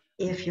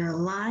 if you're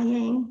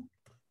lying,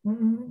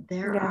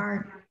 there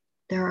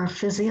are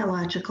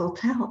physiological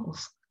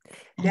tells.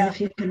 And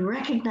if you can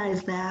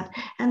recognize that,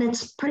 and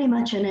it's pretty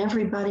much in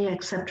everybody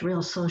except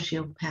real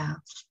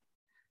sociopaths.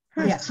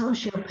 A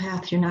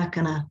sociopath, you're not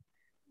gonna,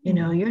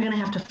 you're gonna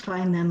have to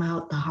find them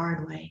out the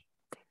hard way.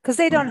 Because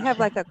they don't have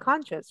like a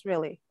conscience,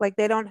 really. Like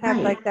they don't have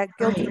like that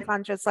guilty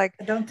conscience. Like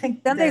I don't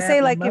think. Don't they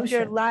say like if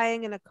you're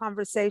lying in a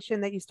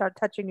conversation that you start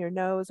touching your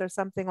nose or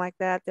something like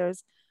that?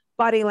 There's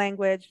body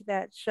language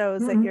that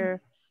shows that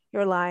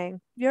you're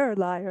lying. You're a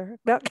liar.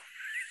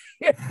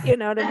 You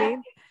know what I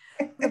mean?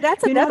 But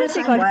that's another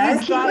thing on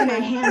eavesdropping. My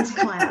hands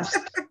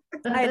clasped.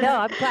 I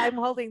know. I'm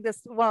holding this.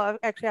 Well, I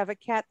actually have a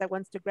cat that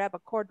wants to grab a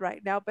cord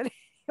right now, but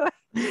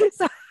anyway,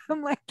 so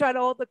I'm like trying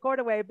to hold the cord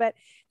away. But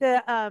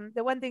the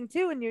one thing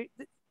too, when you're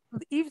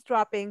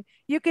eavesdropping,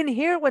 you can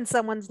hear when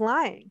someone's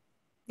lying.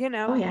 You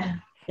know. Oh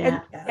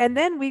yeah. And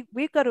then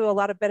we go to a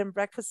lot of bed and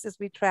breakfasts as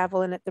we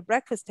travel, and at the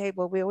breakfast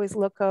table, we always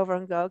look over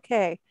and go,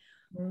 "Okay,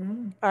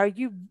 are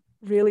you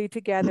really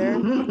together?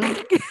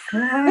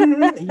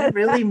 You're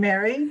really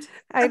married?"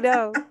 I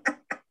know.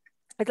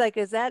 It's like,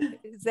 is that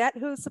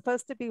who's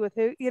supposed to be with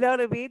who? You know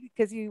what I mean?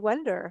 Because you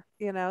wonder,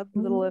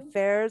 little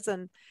affairs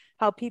and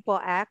how people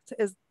act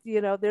is,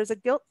 there's a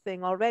guilt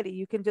thing already.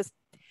 You can just,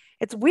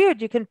 it's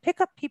weird. You can pick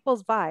up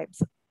people's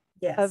vibes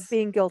of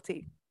being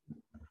guilty.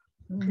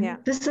 Yeah.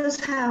 This is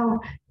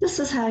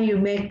how you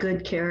make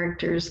good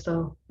characters,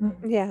 though.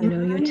 Yeah.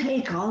 You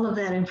take all of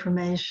that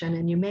information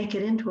and you make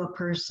it into a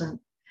person.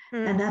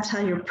 And that's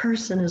how your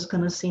person is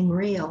going to seem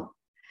real.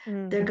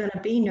 They're going to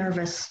be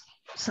nervous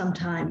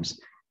sometimes.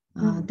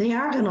 They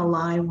are going to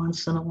lie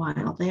once in a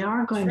while. They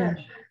are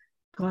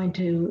going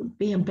to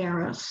be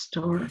embarrassed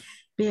or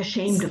be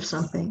ashamed of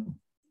something.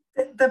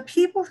 The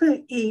people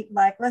who eat,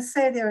 like, let's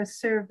say they're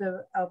served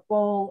a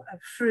bowl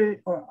of fruit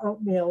or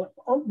oatmeal.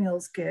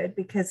 Oatmeal's good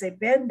because they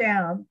bend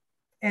down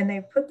and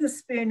they put the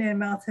spoon in their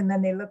mouth and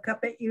then they look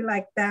up at you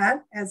like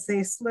that as they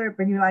slurp,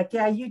 and you're like,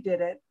 yeah, you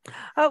did it.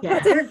 Oh, yeah,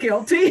 you're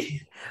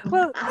guilty.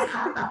 Well,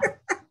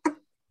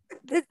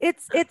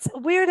 it's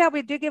weird how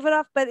we do give it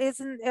off, but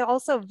isn't it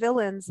also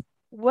villains?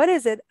 What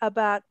is it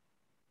about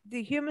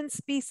the human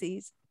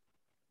species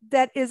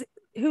that is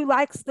who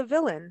likes the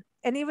villain?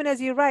 And even as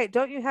you write,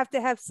 don't you have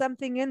to have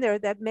something in there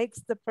that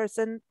makes the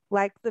person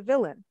like the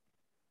villain?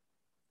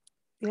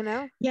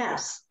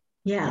 Yes.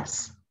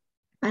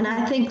 And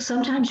I think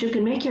sometimes you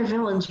can make your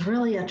villains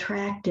really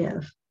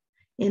attractive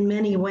in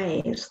many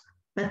ways,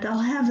 but they'll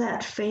have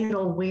that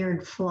fatal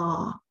weird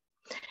flaw.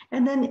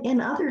 And then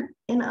in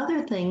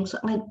other things,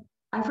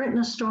 I've written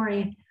a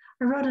story.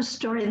 I wrote a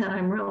story that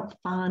I'm real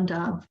fond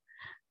of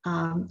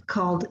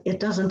called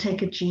 "It Doesn't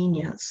Take a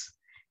Genius,"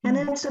 and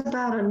it's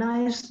about a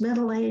nice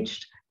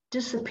middle-aged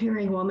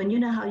disappearing woman. You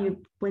know how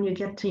when you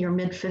get to your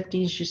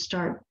mid-50s, you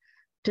start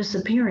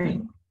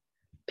disappearing.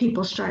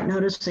 People start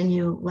noticing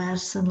you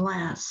less and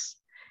less,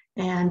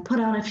 and put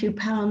on a few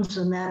pounds,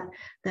 and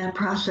that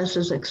process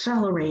is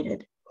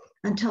accelerated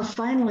until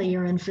finally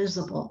you're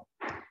invisible.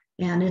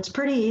 And it's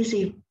pretty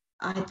easy,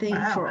 I think,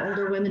 for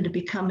older women to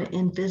become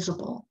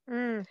invisible.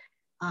 And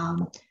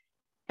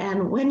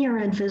when you're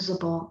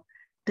invisible,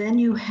 then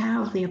you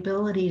have the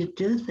ability to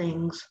do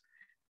things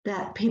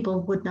that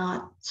people would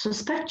not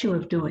suspect you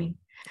of doing.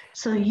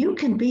 So you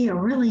can be a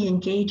really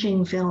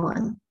engaging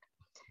villain.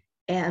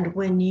 And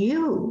when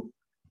you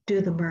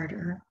do the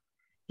murder,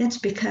 it's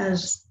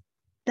because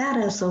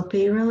that SOB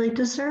really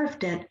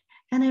deserved it.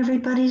 And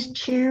everybody's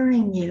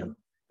cheering you.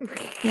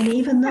 And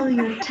even though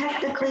you're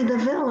technically the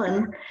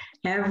villain,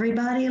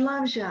 everybody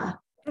loves you.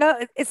 No,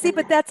 see,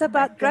 but that's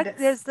about drugs.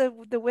 There's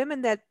the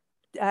women that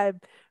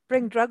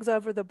bring drugs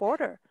over the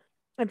border.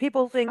 And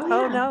people think,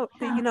 no,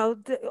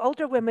 the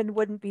older women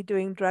wouldn't be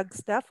doing drug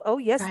stuff. Oh,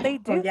 yes, they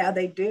do. Oh, yeah,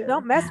 they do.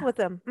 Don't mess with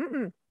them.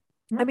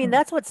 I mean,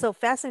 that's what's so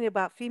fascinating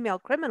about female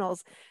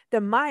criminals.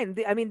 The mind,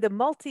 the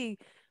multi,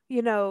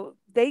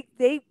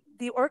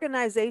 the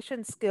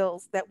organization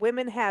skills that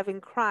women have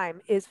in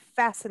crime is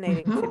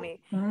fascinating to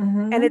me.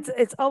 And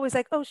it's always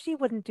like, oh, she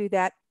wouldn't do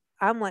that.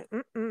 I'm like,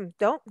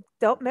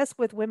 don't mess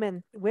with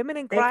women. Women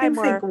in crime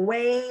can think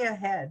way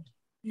ahead.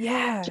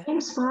 Yeah.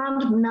 James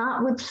Bond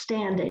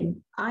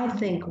notwithstanding, I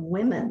think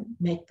women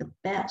make the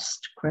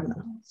best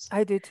criminals.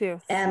 I do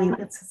too.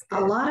 And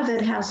a lot of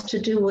it has to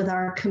do with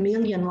our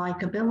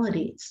chameleon-like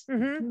abilities.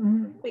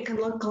 We can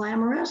look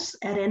glamorous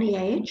at any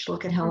age.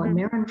 Look at Helen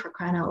Mirren, for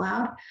crying out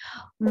loud.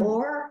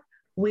 Or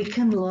we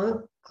can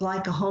look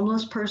like a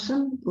homeless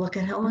person. Look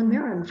at Helen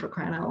Mirren, for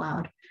crying out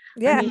loud.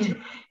 Yeah. I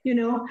mean,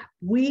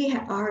 we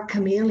are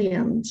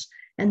chameleons,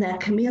 and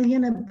that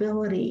chameleon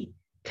ability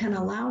can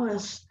allow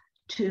us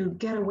to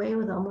get away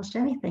with almost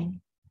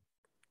anything.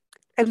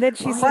 And then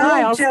she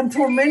smiles.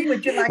 Gentlemen,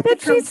 would you like to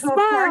come to a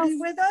party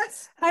with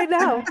us? I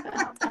know.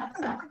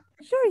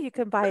 Sure, you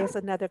can buy us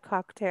another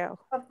cocktail.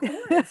 Of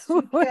course.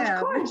 Of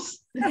course.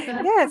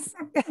 Yes.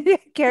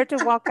 Care to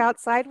walk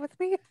outside with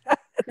me?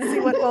 See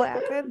what will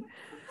happen?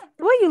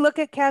 Well, you look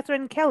at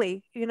Catherine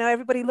Kelly.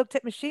 Everybody looked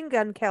at Machine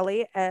Gun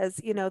Kelly as,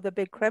 the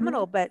big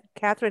criminal, but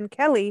Catherine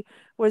Kelly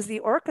was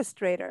the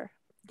orchestrator,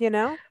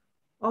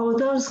 Oh,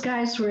 those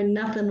guys were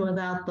nothing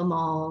without the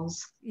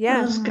malls.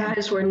 Yeah. Those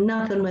guys were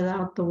nothing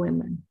without the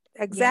women.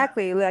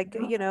 Exactly. Yeah. Like,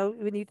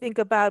 when you think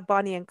about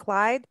Bonnie and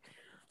Clyde,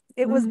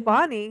 it was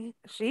Bonnie.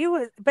 She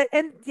was,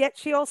 and yet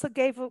she also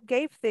gave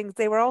things.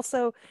 They were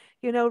also,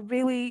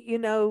 really,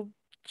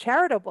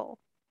 charitable.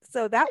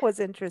 So that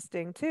was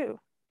interesting too.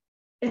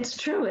 It's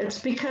true. It's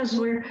because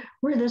we're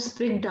this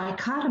big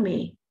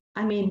dichotomy.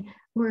 I mean,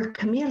 we're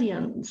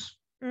chameleons,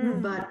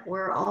 but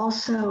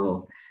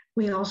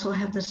we also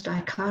have this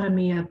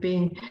dichotomy of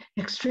being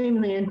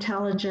extremely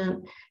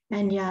intelligent,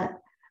 and yet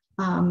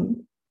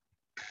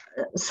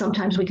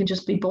sometimes we can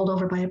just be bowled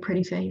over by a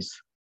pretty face.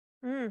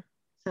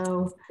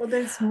 So, well,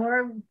 there's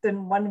more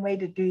than one way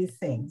to do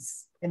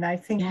things. And I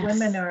think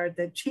women are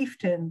the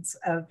chieftains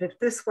of, if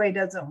this way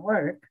doesn't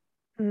work,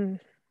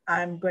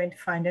 I'm going to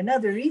find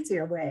another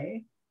easier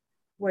way.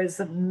 Whereas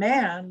a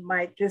man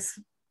might just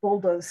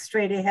bulldoze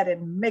straight ahead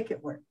and make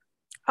it work.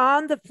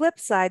 On the flip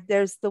side,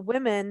 there's the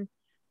women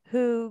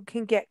who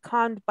can get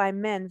conned by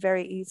men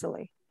very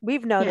easily.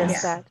 We've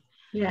noticed that.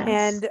 Yes.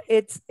 And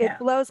it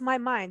blows my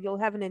mind. You'll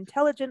have an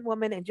intelligent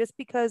woman, and just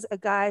because a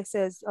guy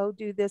says, oh,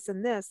 do this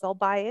and this, they'll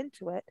buy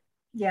into it.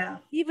 Yeah.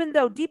 Even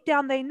though deep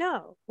down they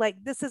know,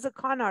 like, this is a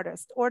con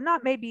artist, or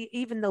not maybe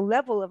even the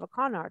level of a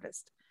con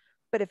artist.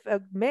 But if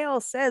a male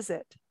says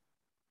it,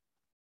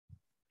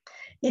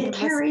 it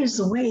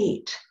carries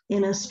weight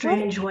in a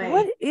strange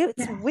way.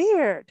 It's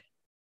weird.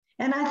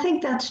 And I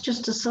think that's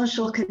just a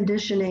social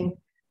conditioning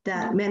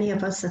that many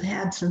of us have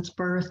had since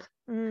birth.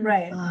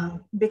 Right.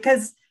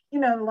 Because, you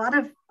know,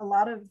 a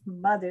lot of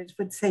mothers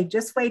would say,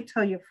 just wait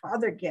till your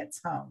father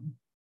gets home.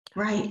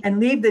 Right. And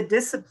leave the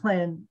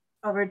discipline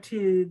over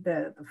to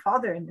the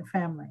father in the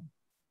family.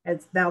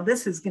 It's, now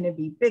this is going to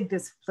be big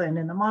discipline,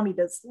 and the mommy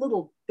does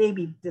little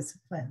baby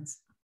disciplines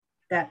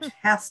that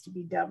has to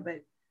be done.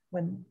 But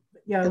when,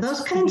 you know,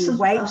 those kinds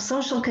of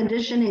social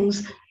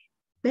conditionings,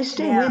 they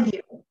stay with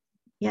you.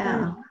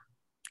 Yeah.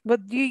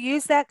 But do you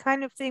use that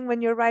kind of thing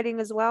when you're writing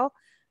as well?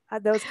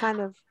 Those kind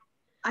of.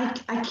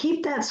 I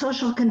keep that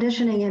social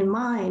conditioning in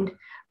mind,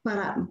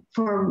 but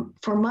for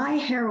my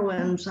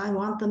heroines, I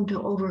want them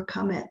to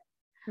overcome it.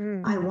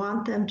 I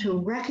want them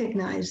to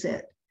recognize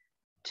it,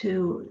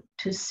 to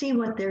see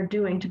what they're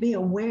doing, to be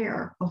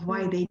aware of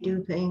why they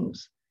do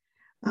things.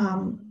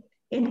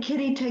 In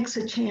Kitty Takes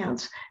a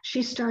Chance,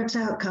 she starts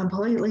out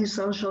completely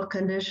social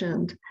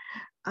conditioned,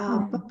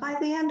 but by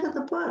the end of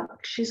the book,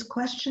 she's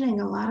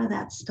questioning a lot of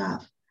that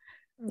stuff.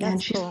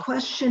 And she's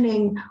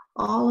questioning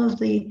all of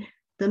the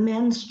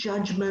men's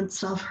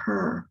judgments of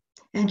her.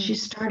 And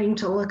she's starting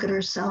to look at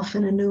herself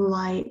in a new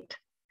light.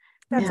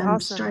 That's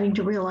awesome. Starting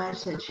to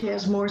realize that she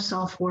has more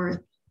self-worth.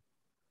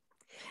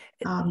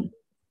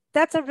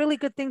 That's a really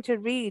good thing to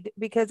read,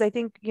 because I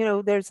think, you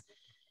know, there's,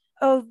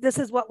 oh, this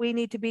is what we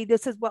need to be.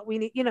 This is what we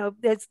need. You know,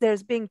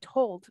 there's being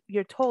told,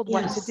 you're told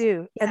what to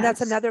do. And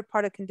that's another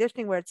part of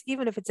conditioning, where it's,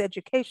 even if it's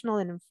educational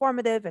and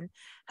informative and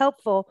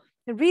helpful,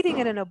 and reading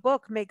it in a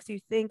book makes you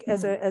think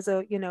as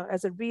a, you know,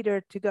 as a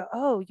reader, to go,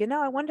 oh, you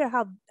know, I wonder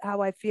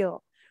how I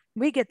feel.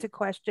 We get to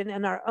question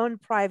in our own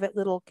private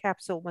little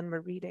capsule when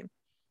we're reading.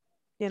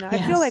 You know,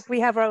 I feel like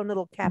we have our own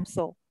little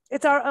capsule.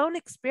 It's our own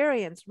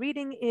experience.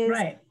 Reading is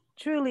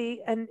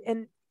truly,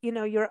 and you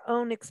know, your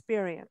own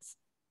experience.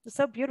 It's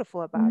so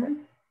beautiful about it.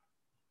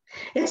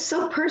 It's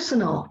so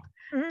personal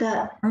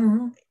that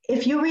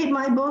if you read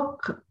my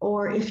book,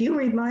 or if you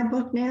read my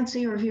book,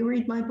 Nancy, or if you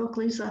read my book,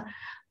 Lisa,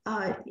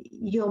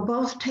 you'll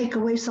both take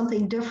away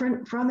something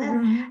different from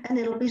it, and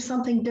it'll be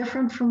something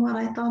different from what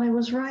I thought I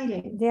was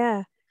writing.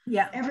 Yeah.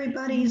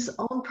 Everybody's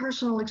own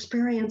personal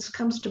experience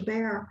comes to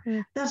bear.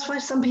 That's why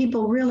some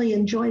people really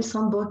enjoy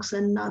some books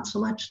and not so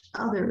much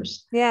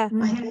others. I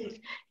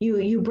think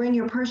you bring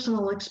your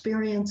personal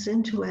experience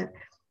into it.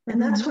 And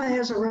that's why,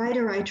 as a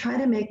writer, I try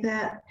to make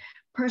that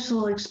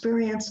personal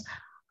experience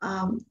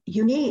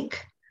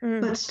unique,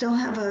 but still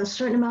have a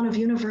certain amount of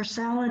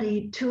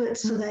universality to it,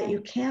 so that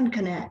you can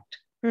connect.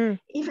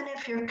 Even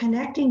if you're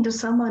connecting to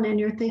someone and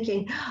you're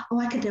thinking, oh,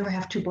 I could never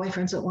have two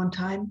boyfriends at one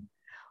time,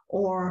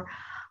 or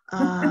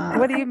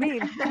what do you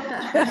mean?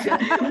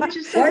 Which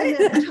is something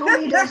that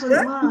Tony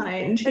doesn't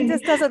mind. It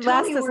just doesn't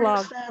last Tony as long.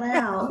 Works that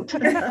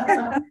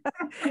out.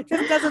 It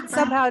just doesn't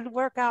somehow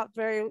work out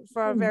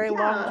for a very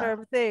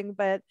long-term thing,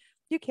 but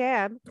you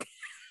can.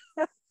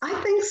 I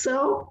think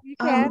so. You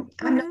can.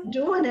 I'm not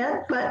doing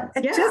it, but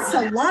it's just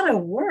a lot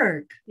of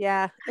work.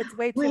 Yeah, it's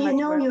way too much. Well, you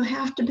know, work. You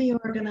have to be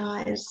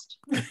organized.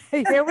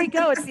 Here we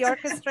go. It's the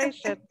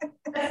orchestration.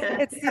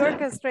 It's the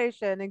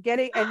orchestration,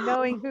 and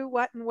knowing who,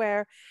 what, and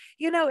where.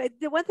 You know,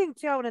 the one thing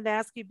too I wanted to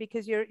ask you,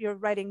 because you're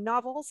writing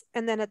novels,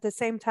 and then at the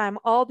same time,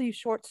 all these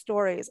short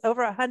stories,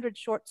 over 100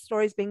 short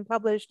stories being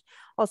published,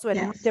 also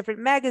in different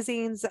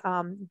magazines,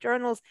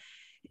 journals.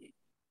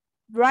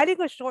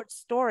 Writing a short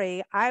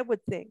story, I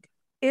would think,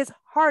 is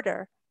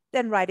harder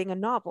than writing a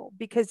novel,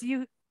 because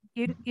you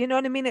know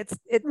what I mean?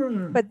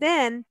 But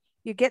then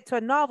you get to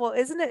a novel,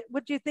 isn't it?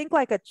 Would you think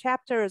like a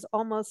chapter is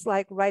almost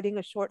like writing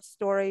a short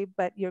story,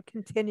 but you're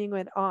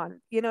continuing it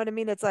on? You know what I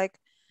mean? It's like,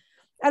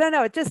 I don't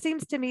know. It just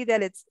seems to me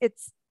that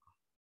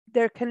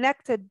they're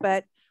connected,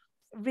 but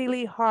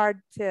really hard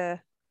to.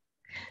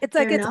 It's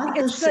like it's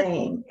the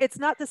same. It's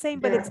not the same,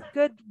 but it's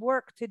good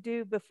work to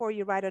do before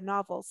you write a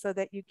novel, so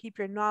that you keep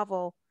your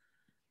novel.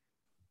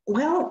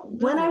 Well,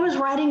 when I was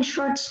writing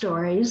short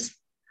stories,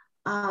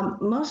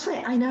 mostly,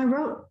 I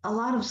wrote a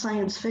lot of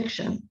science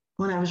fiction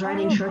when I was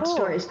writing short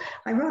stories.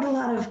 I wrote a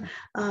lot of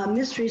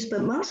mysteries,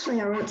 but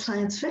mostly I wrote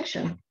science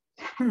fiction.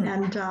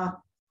 And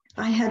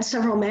I had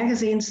several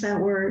magazines that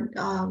were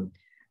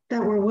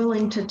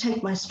willing to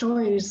take my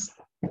stories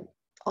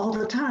all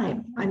the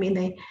time. I mean,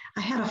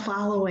 I had a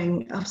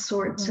following of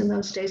sorts in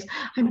those days.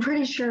 I'm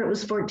pretty sure it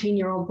was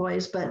 14-year-old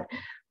boys, but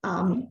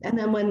and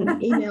then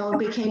when email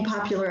became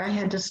popular, I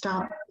had to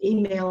stop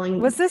emailing.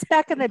 Was this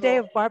back in the day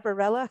of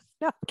Barbarella?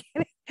 No,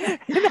 I'm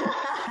kidding.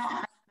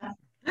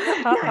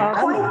 Not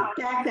quite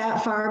back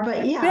that far,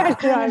 but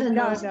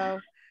no.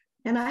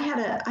 And I had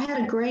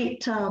a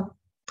great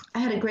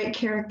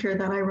character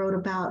that I wrote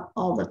about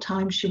all the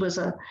time. She was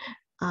a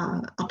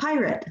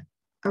pirate.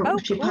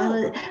 She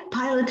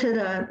piloted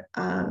a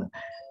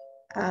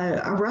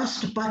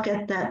rust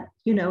bucket that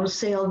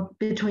sailed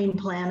between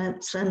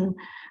planets, and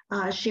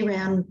she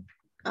ran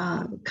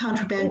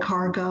contraband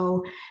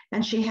cargo,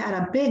 and she had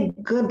a big,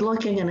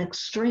 good-looking and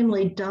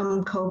extremely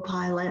dumb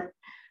co-pilot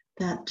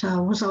that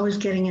was always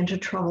getting into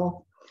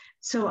trouble.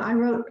 So I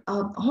wrote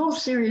a whole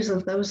series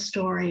of those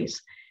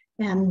stories,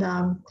 and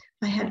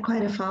I had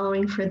quite a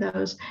following for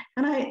those.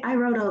 And I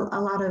wrote a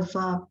lot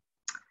of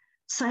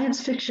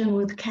science fiction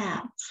with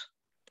cats,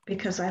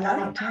 because I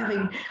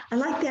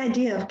like the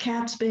idea of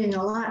cats being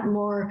a lot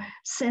more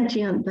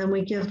sentient than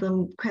we give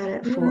them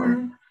credit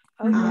for.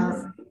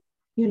 Yes.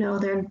 You know,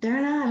 they're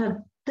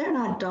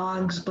not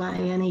dogs by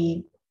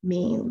any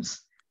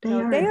means. They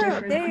are a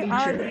different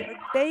creature.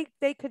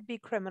 They could be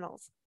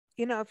criminals.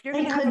 You know, if you're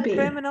They going to have a could be.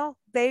 criminal,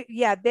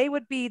 they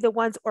would be the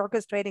ones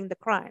orchestrating the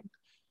crime.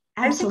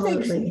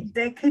 Absolutely. I think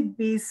they could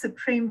be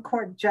Supreme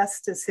Court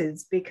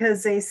justices,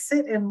 because they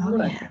sit and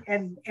look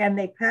and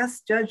they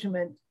pass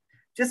judgment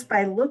just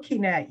by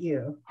looking at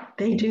you.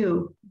 They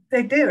do.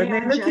 They do. They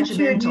and they look at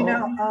you and you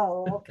know,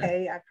 oh,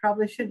 okay, I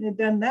probably shouldn't have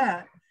done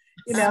that.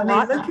 You know,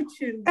 they look at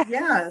you,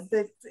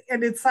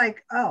 and it's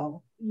like,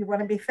 oh, you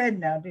want to be fed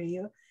now, do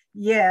you?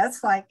 Yeah,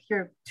 it's like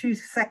you're 2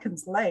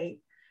 seconds late.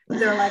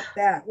 They're like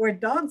that. Where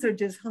dogs are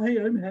just, hi,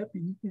 I'm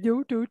happy.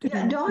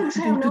 Yeah, dogs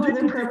have no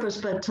other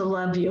purpose but to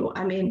love you.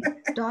 I mean,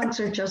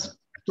 dogs are just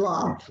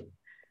love.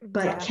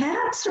 But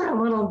cats are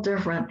a little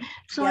different.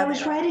 So I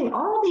was writing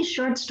all these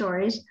short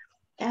stories,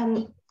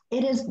 and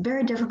it is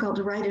very difficult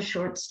to write a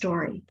short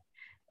story,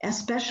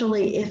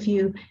 especially if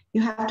you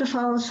have to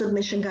follow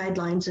submission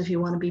guidelines if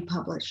you want to be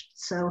published.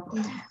 So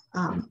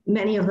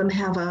many of them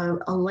have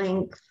a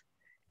length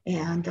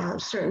and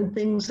certain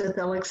things that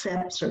they'll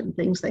accept, certain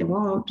things they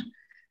won't.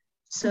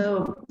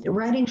 So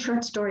writing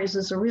short stories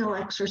is a real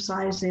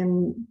exercise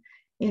in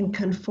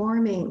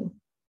conforming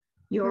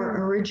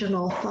your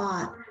original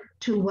thought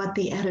to what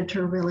the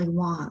editor really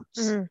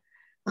wants.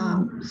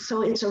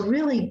 So it's a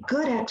really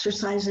good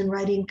exercise in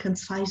writing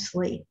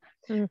concisely.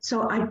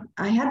 So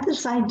I had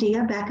this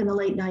idea back in the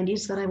late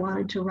 90s that I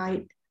wanted to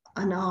write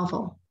a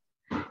novel.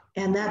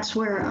 And that's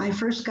where I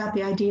first got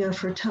the idea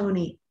for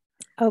Tony,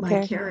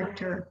 my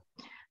character.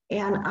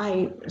 And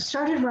I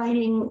started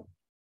writing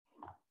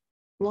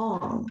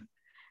long.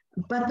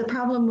 But the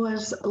problem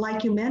was,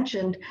 like you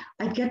mentioned,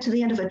 I'd get to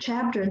the end of a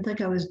chapter and think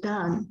I was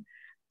done.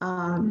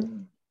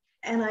 And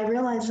I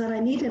realized that I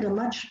needed a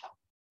much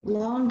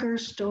longer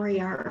story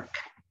arc.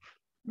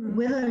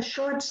 With a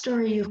short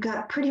story, you've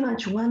got pretty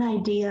much one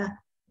idea,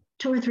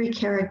 2 or 3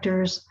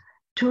 characters,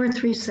 2 or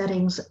 3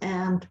 settings,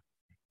 and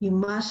you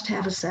must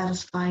have a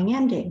satisfying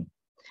ending.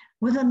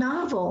 With a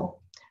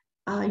novel,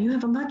 you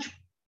have a much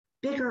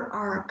bigger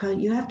arc.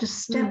 You have to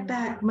step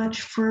back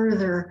much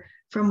further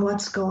from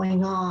what's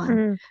going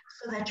on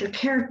so that your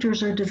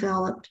characters are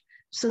developed,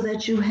 so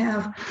that you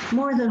have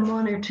more than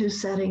 1 or 2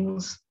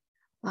 settings.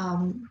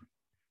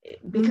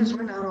 Because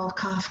we're not all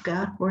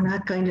Kafka, we're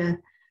not going to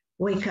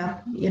wake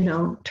up, you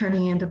know,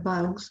 turning into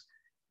bugs.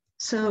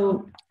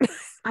 So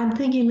I'm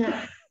thinking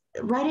that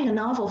writing a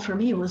novel for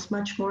me was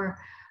much more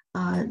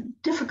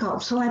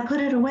difficult. So I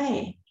put it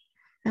away,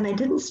 and I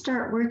didn't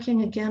start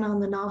working again on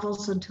the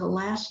novels until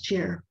last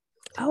year.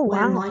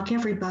 When, like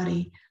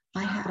everybody,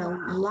 I had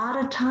a lot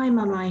of time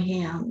on my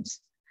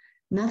hands,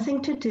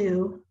 nothing to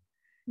do,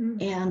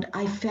 and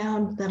I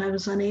found that I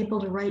was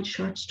unable to write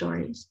short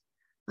stories.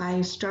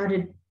 I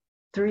started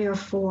 3 or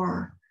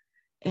 4,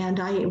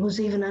 and I was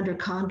even under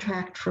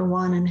contract for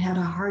one and had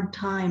a hard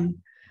time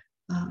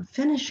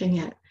finishing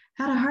it,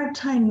 had a hard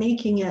time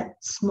making it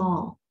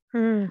small.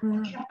 I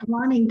kept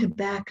wanting to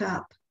back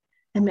up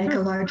and make a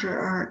larger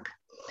arc.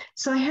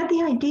 So I had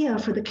the idea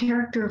for the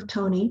character of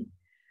Tony,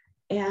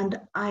 and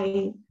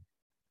I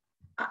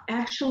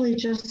actually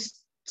just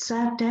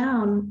sat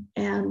down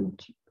and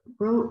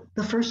wrote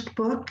the first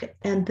book,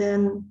 and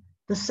then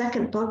the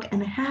second book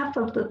and half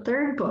of the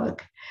third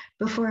book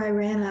before I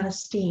ran out of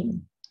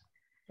steam.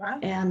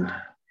 And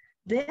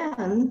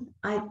then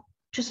I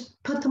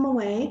just put them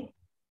away,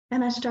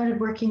 and I started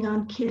working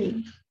on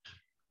Kitty.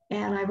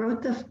 And I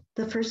wrote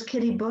the first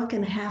Kitty book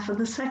and half of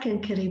the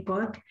second Kitty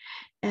book,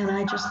 and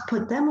I just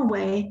put them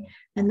away.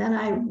 And then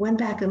I went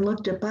back and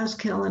looked at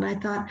Buzzkill, and I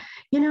thought,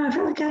 you know, I've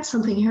really got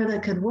something here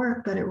that could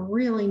work, but it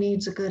really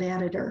needs a good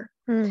editor.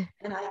 And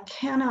I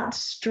cannot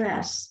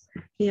stress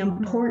the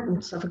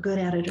importance of a good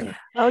editor.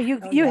 Oh, you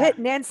hit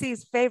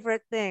Nancy's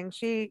favorite thing.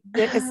 It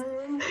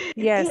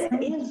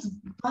is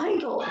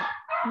vital.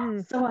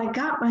 So I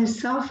got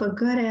myself a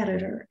good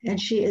editor, and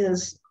she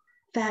is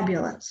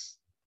fabulous.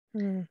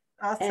 Awesome.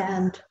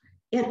 And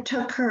it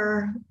took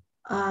her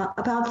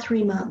about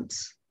 3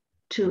 months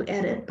to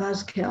edit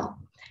Buzzkill.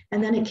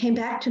 And then it came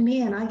back to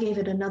me, and I gave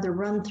it another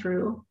run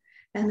through,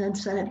 and then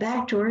sent it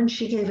back to her, and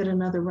she gave it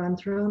another run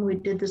through, and we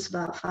did this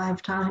about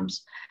 5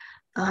 times.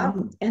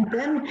 And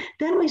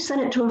then we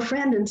sent it to a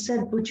friend and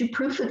said, would you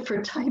proof it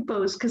for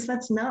typos? Because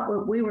that's not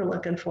what we were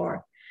looking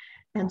for.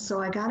 And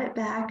so I got it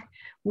back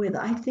with,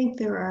 I think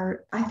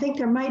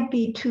there might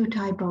be 2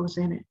 typos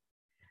in it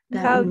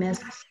that we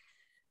missed.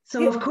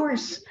 So of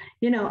course,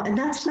 and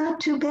that's not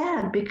too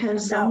bad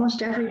because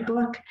almost every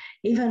book,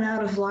 even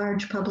out of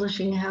large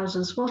publishing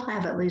houses, will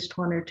have at least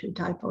one or two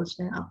typos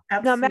now.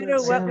 Absolutely. No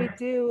matter what we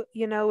do,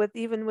 with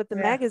the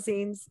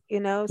magazines,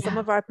 some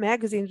of our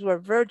magazines were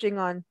verging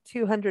on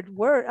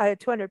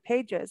 200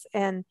 pages,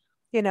 and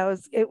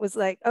it was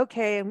like,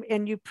 okay,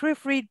 and you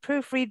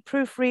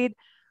proofread.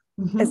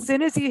 As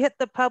soon as you hit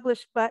the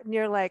publish button,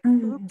 you're like,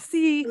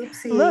 oopsie.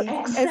 Look,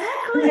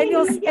 exactly.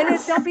 and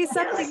there'll be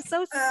something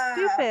so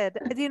stupid.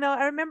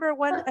 I remember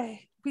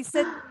we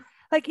said,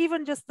 like,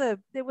 even just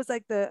it was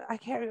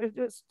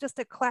just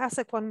a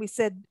classic one. We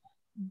said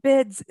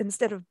bids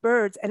instead of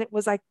birds, and it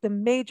was like the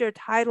major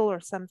title or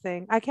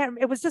something.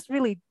 It was just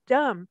really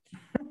dumb.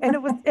 And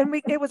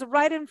it was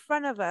right in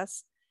front of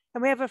us.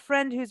 And we have a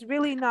friend who's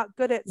really not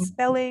good at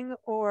spelling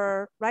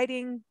or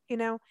writing,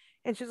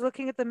 and she's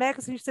looking at the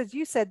magazine. She says,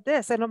 "You said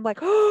this." And I'm like,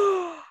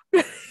 oh,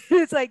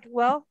 it's like,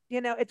 well,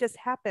 it just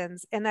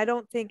happens. And I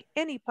don't think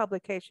any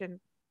publication,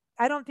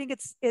 I don't think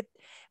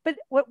but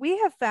what we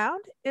have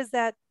found is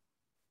that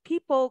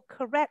people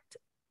correct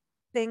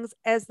things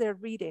as they're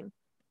reading.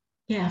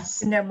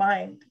 Yes. In their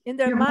mind.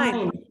 Your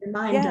mind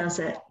does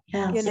it.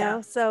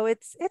 Yes. So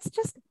it's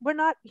just,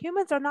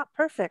 humans are not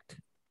perfect.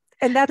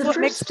 And that's what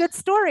makes good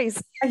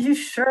stories. Are you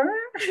sure?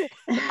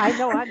 I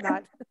know I'm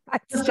not. I'm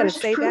just going to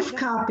say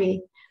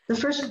that. The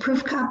first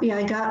proof copy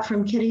I got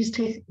from Kitty's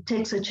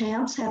Takes a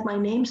Chance had my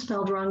name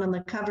spelled wrong on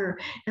the cover,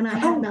 and I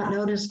had not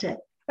noticed it.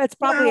 That's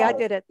probably I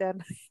did it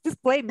then. Just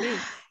blame me.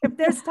 If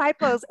there's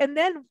typos. And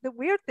then the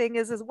weird thing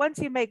is once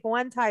you make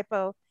one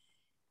typo,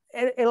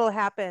 it'll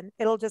happen.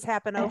 It'll just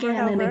happen over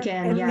again and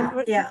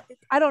over. Again.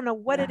 I don't know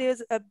what it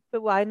is. But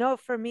well, I know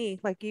for me,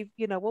 like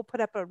we'll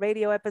put up a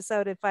radio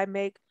episode if I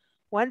make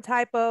one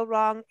typo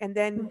wrong, and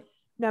then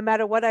no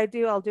matter what I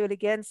do, I'll do it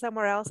again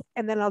somewhere else,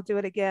 and then I'll do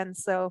it again.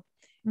 So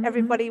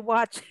everybody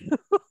watch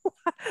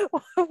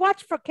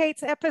for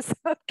Kate's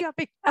episode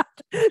coming out.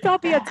 There'll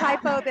be a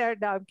typo there.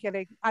 No, I'm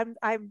kidding. I'm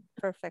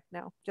perfect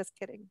now. Just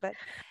kidding. But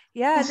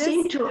yeah, I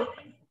seem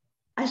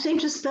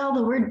to spell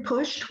the word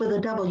pushed with a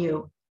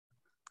W.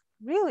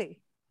 Really?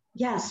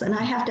 Yes, and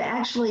I have to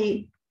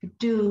actually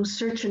do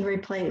search and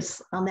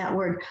replace on that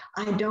word.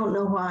 I don't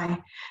know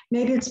why.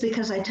 Maybe it's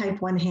because I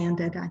type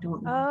one-handed. I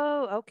don't know.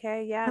 Oh,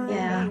 okay. Yeah.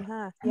 Maybe,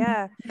 huh?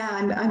 Yeah.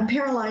 Yeah, I'm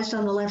paralyzed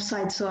on the left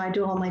side, so I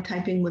do all my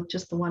typing with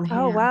just the one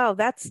hand. Oh, wow.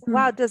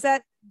 Wow. Do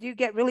you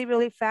get really,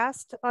 really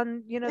fast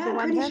on, the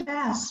one pretty hand?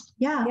 Fast.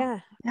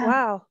 Yeah.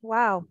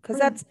 Wow. Because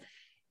that's,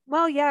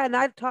 well, yeah. And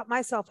I've taught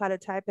myself how to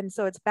type, and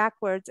so it's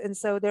backwards. And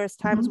so there's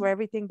times where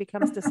everything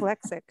becomes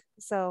dyslexic.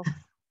 So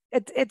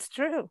it's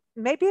true.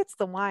 Maybe it's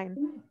the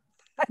wine.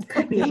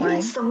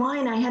 It's the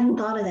wine. I hadn't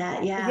thought of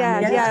that.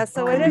 Yeah.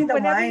 So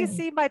whenever you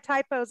see my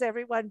typos,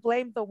 everyone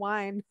blame the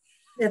wine.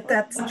 If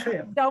that's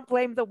true. Don't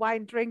blame the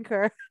wine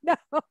drinker. No.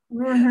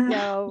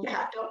 No.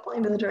 Yeah, don't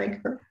blame the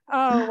drinker.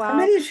 Oh, wow.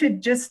 Somebody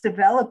should just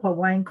develop a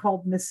wine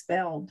called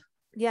Misspelled.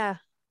 Yeah,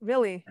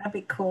 really. That'd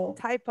be cool.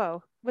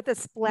 Typo with a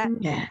splat.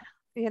 Yeah.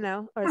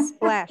 Or a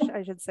splash,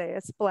 I should say,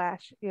 a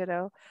splash,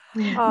 Oh.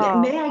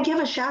 May I give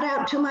a shout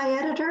out to my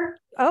editor?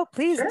 Oh,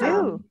 please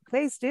do.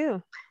 Please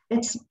do.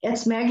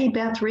 It's Maggie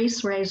Beth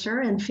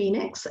Reese-Razor in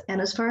Phoenix.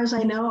 And as far as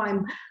I know,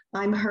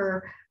 I'm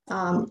her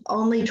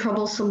only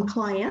troublesome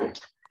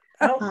client.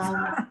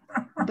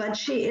 But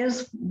she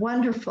is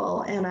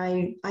wonderful. And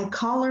I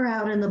call her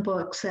out in the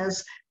book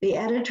as the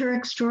editor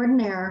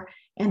extraordinaire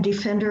and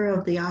defender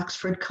of the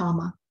Oxford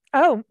comma.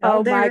 Oh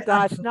my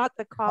gosh, not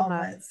the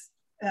comma.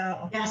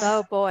 Oh. Yes.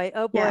 Oh boy.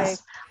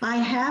 Yes. I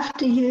have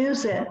to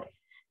use it.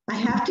 So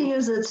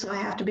I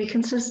have to be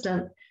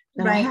consistent.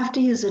 And I have to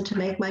use it to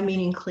make my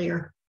meaning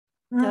clear.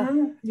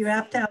 You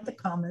have to have the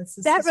comments.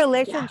 That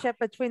relationship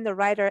between the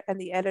writer and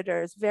the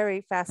editor is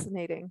very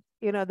fascinating.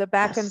 The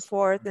back and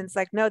forth, and it's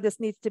like, no, this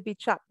needs to be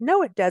chopped.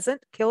 No, it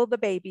doesn't. Kill the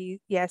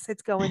baby. Yes,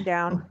 it's going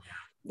down.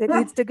 It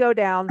needs to go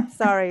down.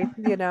 Sorry,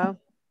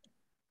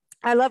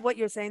 I love what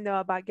you're saying though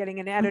about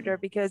getting an editor,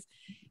 because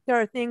there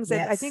are things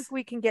that I think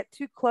we can get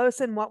too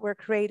close in what we're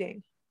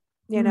creating,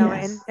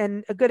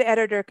 and a good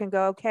editor can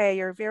go, okay,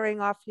 you're veering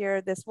off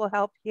here. This will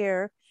help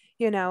here.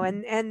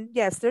 And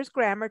yes, there's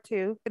grammar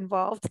too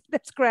involved.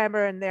 There's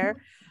grammar in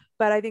there,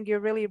 but I think you're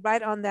really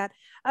right on that.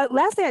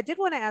 Lastly, I did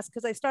want to ask,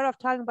 because I start off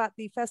talking about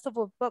the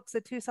Festival of Books,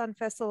 the Tucson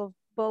Festival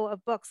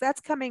of Books.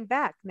 That's coming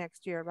back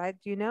next year, right?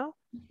 Do you know?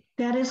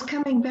 That is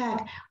coming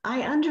back.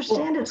 I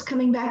understand it's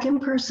coming back in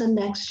person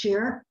next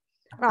year.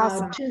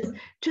 Awesome.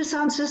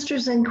 Tucson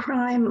Sisters in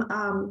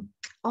Crime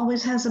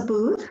always has a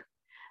booth.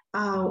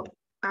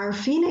 Our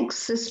Phoenix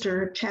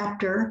sister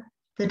chapter,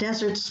 the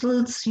Desert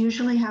Sleuths,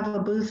 usually have a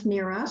booth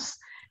near us.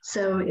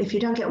 So if you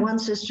don't get one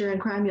sister in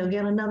crime, you'll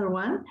get another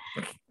one.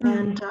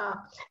 And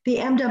the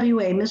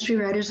MWA, Mystery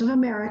Writers of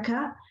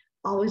America,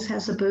 always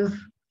has a booth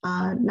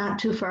not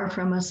too far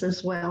from us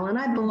as well. And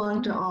I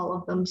belong to all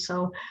of them.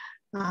 So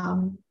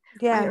I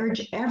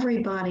urge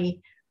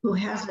everybody who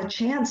has a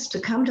chance to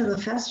come to the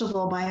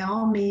festival, by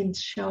all means,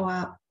 show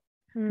up.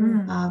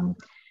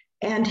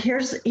 And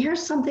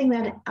here's something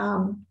that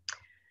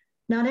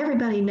not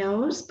everybody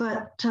knows,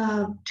 but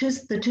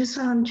the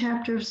Tucson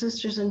chapter of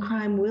Sisters in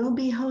Crime will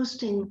be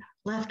hosting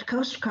Left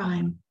Coast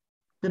Crime,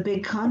 the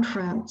big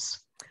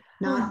conference,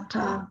 not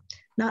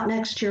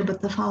next year, but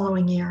the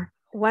following year.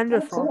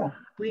 Wonderful. Oh, cool.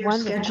 We are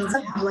scheduled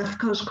to have Left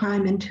Coast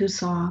Crime in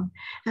Tucson,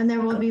 and there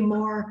will be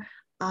more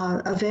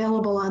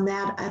available on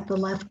that at the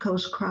Left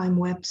Coast Crime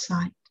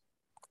website.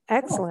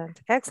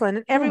 Excellent, excellent.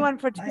 And everyone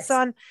for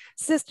Tucson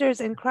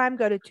Sisters in Crime,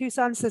 go to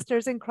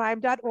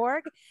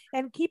TucsonSistersInCrime.org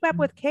and keep up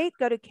with Kate.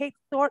 Go to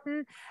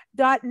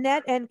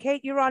KateThornton.net. And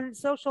Kate, you're on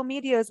social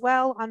media as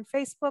well, on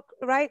Facebook,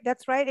 right?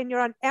 That's right. And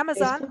you're on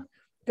Amazon. Facebook.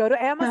 Go to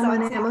Amazon.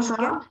 I'm on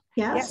Amazon.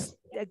 Yes,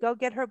 go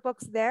get her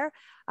books there.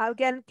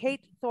 Again,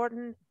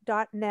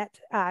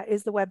 KateThornton.net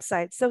is the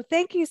website. So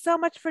thank you so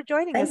much for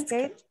joining us,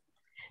 Kate.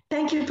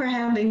 Thank you for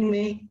having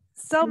me.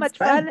 So much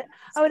fun.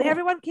 Oh, and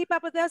everyone keep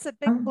up with us at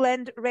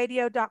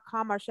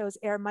bigblendradio.com. Our shows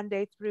air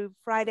Monday through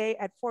Friday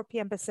at 4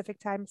 p.m. Pacific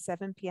time,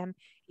 7 p.m.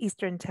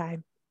 Eastern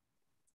time.